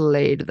thought she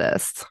slayed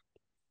this.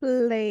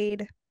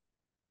 Slade.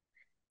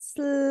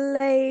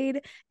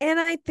 Slade. And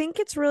I think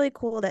it's really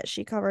cool that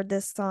she covered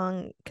this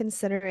song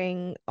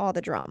considering all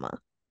the drama,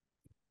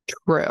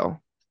 True.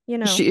 you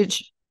know? She,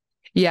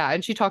 yeah,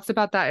 and she talks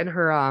about that in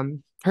her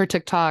her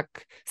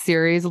TikTok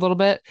series a little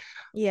bit.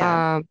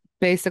 Yeah.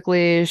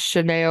 Basically,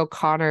 Sinead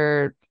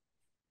O'Connor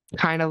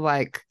kind of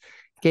like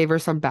gave her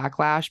some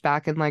backlash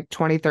back in like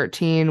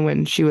 2013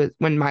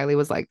 when Miley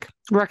was like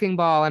wrecking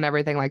ball and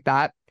everything like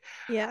that.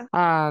 Yeah.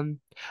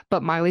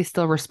 But Miley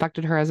still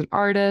respected her as an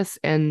artist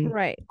and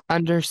Right.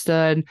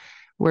 understood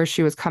where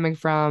she was coming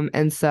from.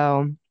 And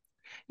so,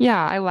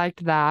 yeah, I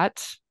liked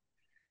that.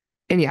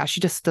 And yeah, she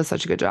just does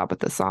such a good job with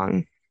this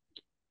song.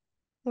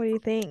 What do you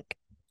think?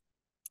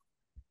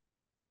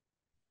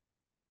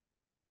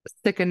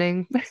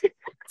 Sickening.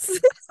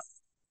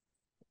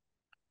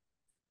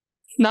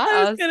 Not I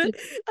was us, gonna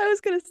I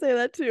was gonna say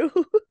that too.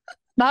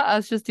 not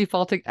us just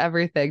defaulting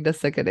everything to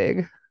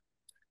sickening.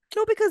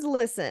 No, because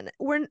listen,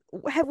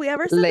 have we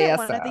ever said that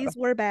one of Lisa. these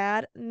were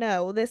bad?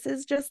 No, this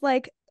is just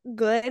like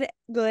good,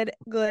 good,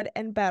 good,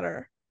 and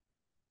better.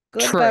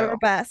 Good, better, True.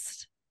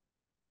 best.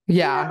 You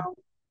Yeah.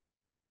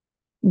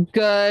 know?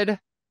 Good,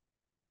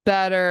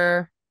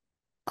 better,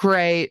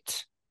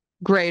 great,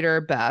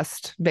 greater,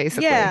 best,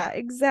 basically. Yeah,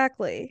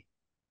 exactly.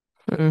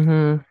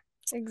 hmm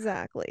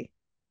Exactly.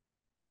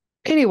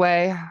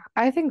 Anyway,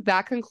 I think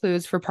that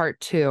concludes for part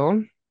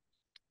two.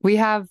 We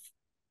have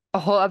a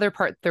whole other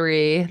part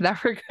three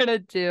that we're gonna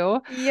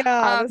do.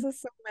 Yeah, this Um,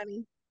 is so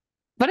many.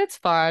 but it's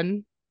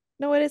fun.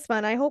 No, it is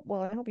fun. I hope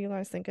you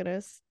guys think it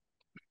is.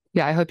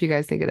 Yeah, I hope you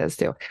guys think it is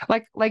too.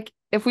 Like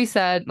if we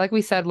said, like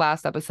we said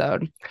last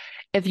episode,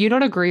 if you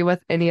don't agree with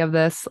any of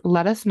this,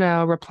 let us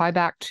know. Reply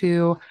back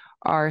to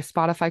our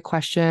Spotify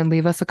question,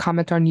 leave us a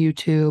comment on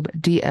YouTube,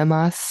 DM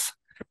us.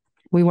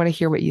 We want to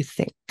hear what you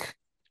think.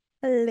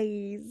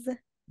 Please.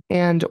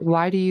 And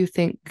why do you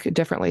think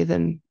differently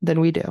than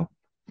we do?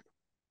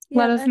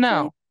 Let Yeah, us actually,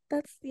 know.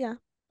 that's yeah,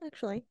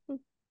 actually.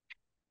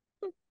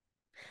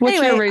 What's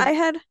your Anyway, rate? I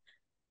had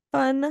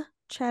fun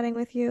chatting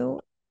with you.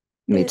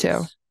 Me too.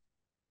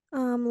 It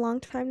long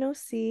time no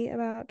see,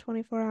 about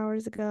 24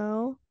 hours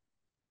ago.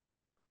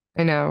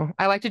 I know.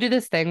 I like to do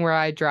this thing where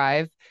I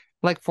drive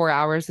like 4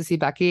 hours to see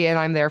Becky and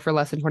I'm there for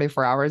less than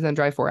 24 hours and then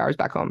drive 4 hours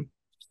back home.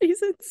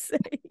 She's insane.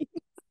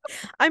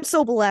 I'm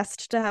so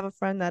blessed to have a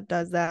friend that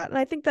does that. And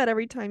I think that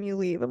every time you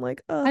leave, I'm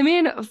like, I oh,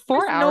 mean, there's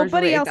 4 hours really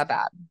nobody ain't else. that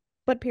bad.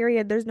 But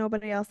period, there's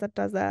nobody else that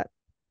does that.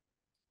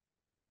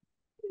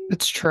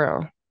 It's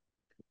true.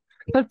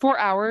 But 4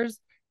 hours,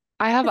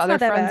 I have It's other not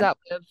that friends bad.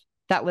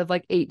 that live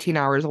like 18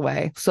 hours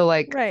away. So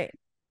like Right.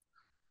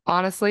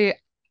 honestly,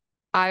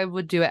 I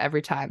would do it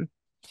every time.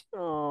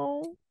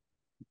 Oh.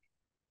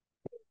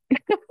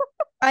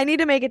 I need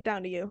to make it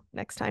down to you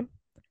next time.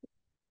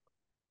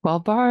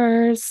 12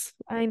 bars.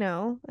 I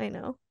know. I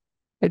know.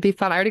 It'd be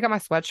fun. I already got my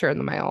sweatshirt in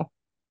the mail.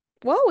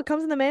 Whoa, it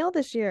comes in the mail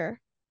this year.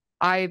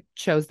 I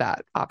chose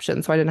that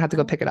option, so I didn't have to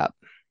go Oh, pick it up.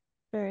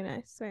 very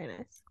nice. Very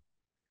nice.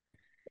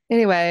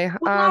 Anyway,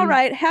 Well, all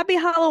right. Happy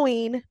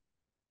Halloween.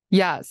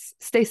 yes,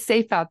 stay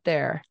safe out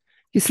there,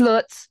 you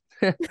sluts.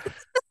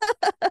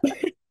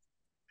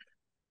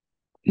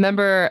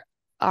 Remember,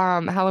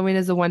 Halloween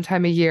is the one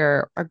time a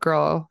year a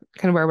girl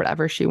can wear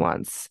whatever she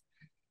wants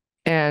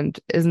and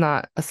is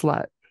not a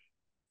slut.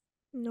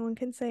 No one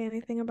can say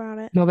anything about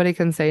it. Nobody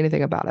can say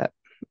anything about it.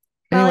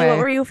 Molly, what Anyway,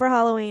 were you for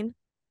Halloween?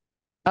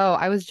 oh,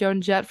 I was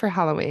Joan Jett for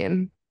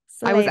Halloween.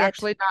 I was Slate it.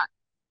 actually not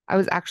I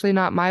was actually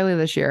not Miley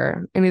this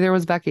year, and neither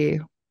was Becky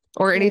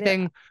or Slate it.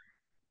 anything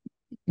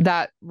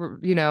that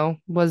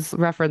was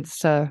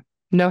referenced to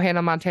no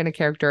Hannah Montana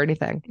character or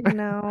anything.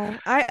 No,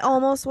 I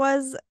almost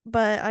was,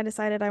 but I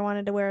decided I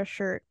wanted to wear a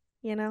shirt,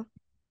 you know?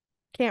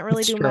 Can't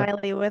really It's do true.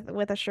 Miley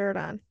with a shirt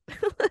on.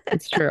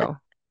 It's true.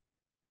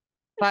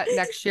 But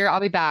next year I'll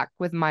be back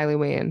with Miley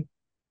Ween.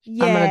 I'm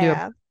gonna do a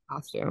Yeah.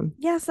 costume.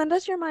 Yeah, send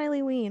us your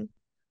Miley Ween.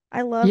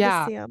 I love to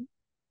Yeah, see them.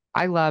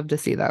 I love to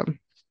see them.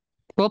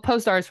 We'll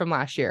post ours from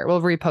last year.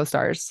 We'll repost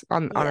ours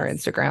on our Yes,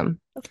 Instagram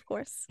of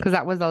course. because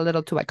that was a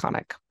little too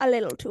iconic. A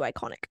little too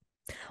iconic.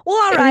 Well,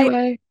 all right.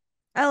 Anyway,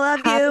 I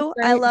love have a you.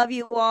 I great love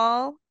you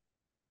all.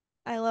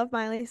 I love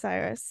Miley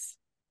Cyrus.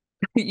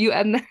 you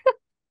end.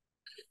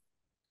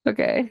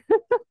 Okay.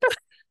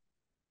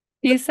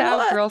 Peace out,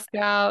 What? Girl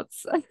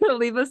Scouts.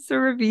 Leave us a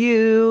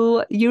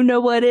review. You know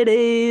what it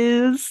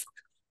is.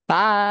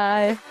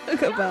 Bye.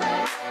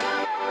 Goodbye.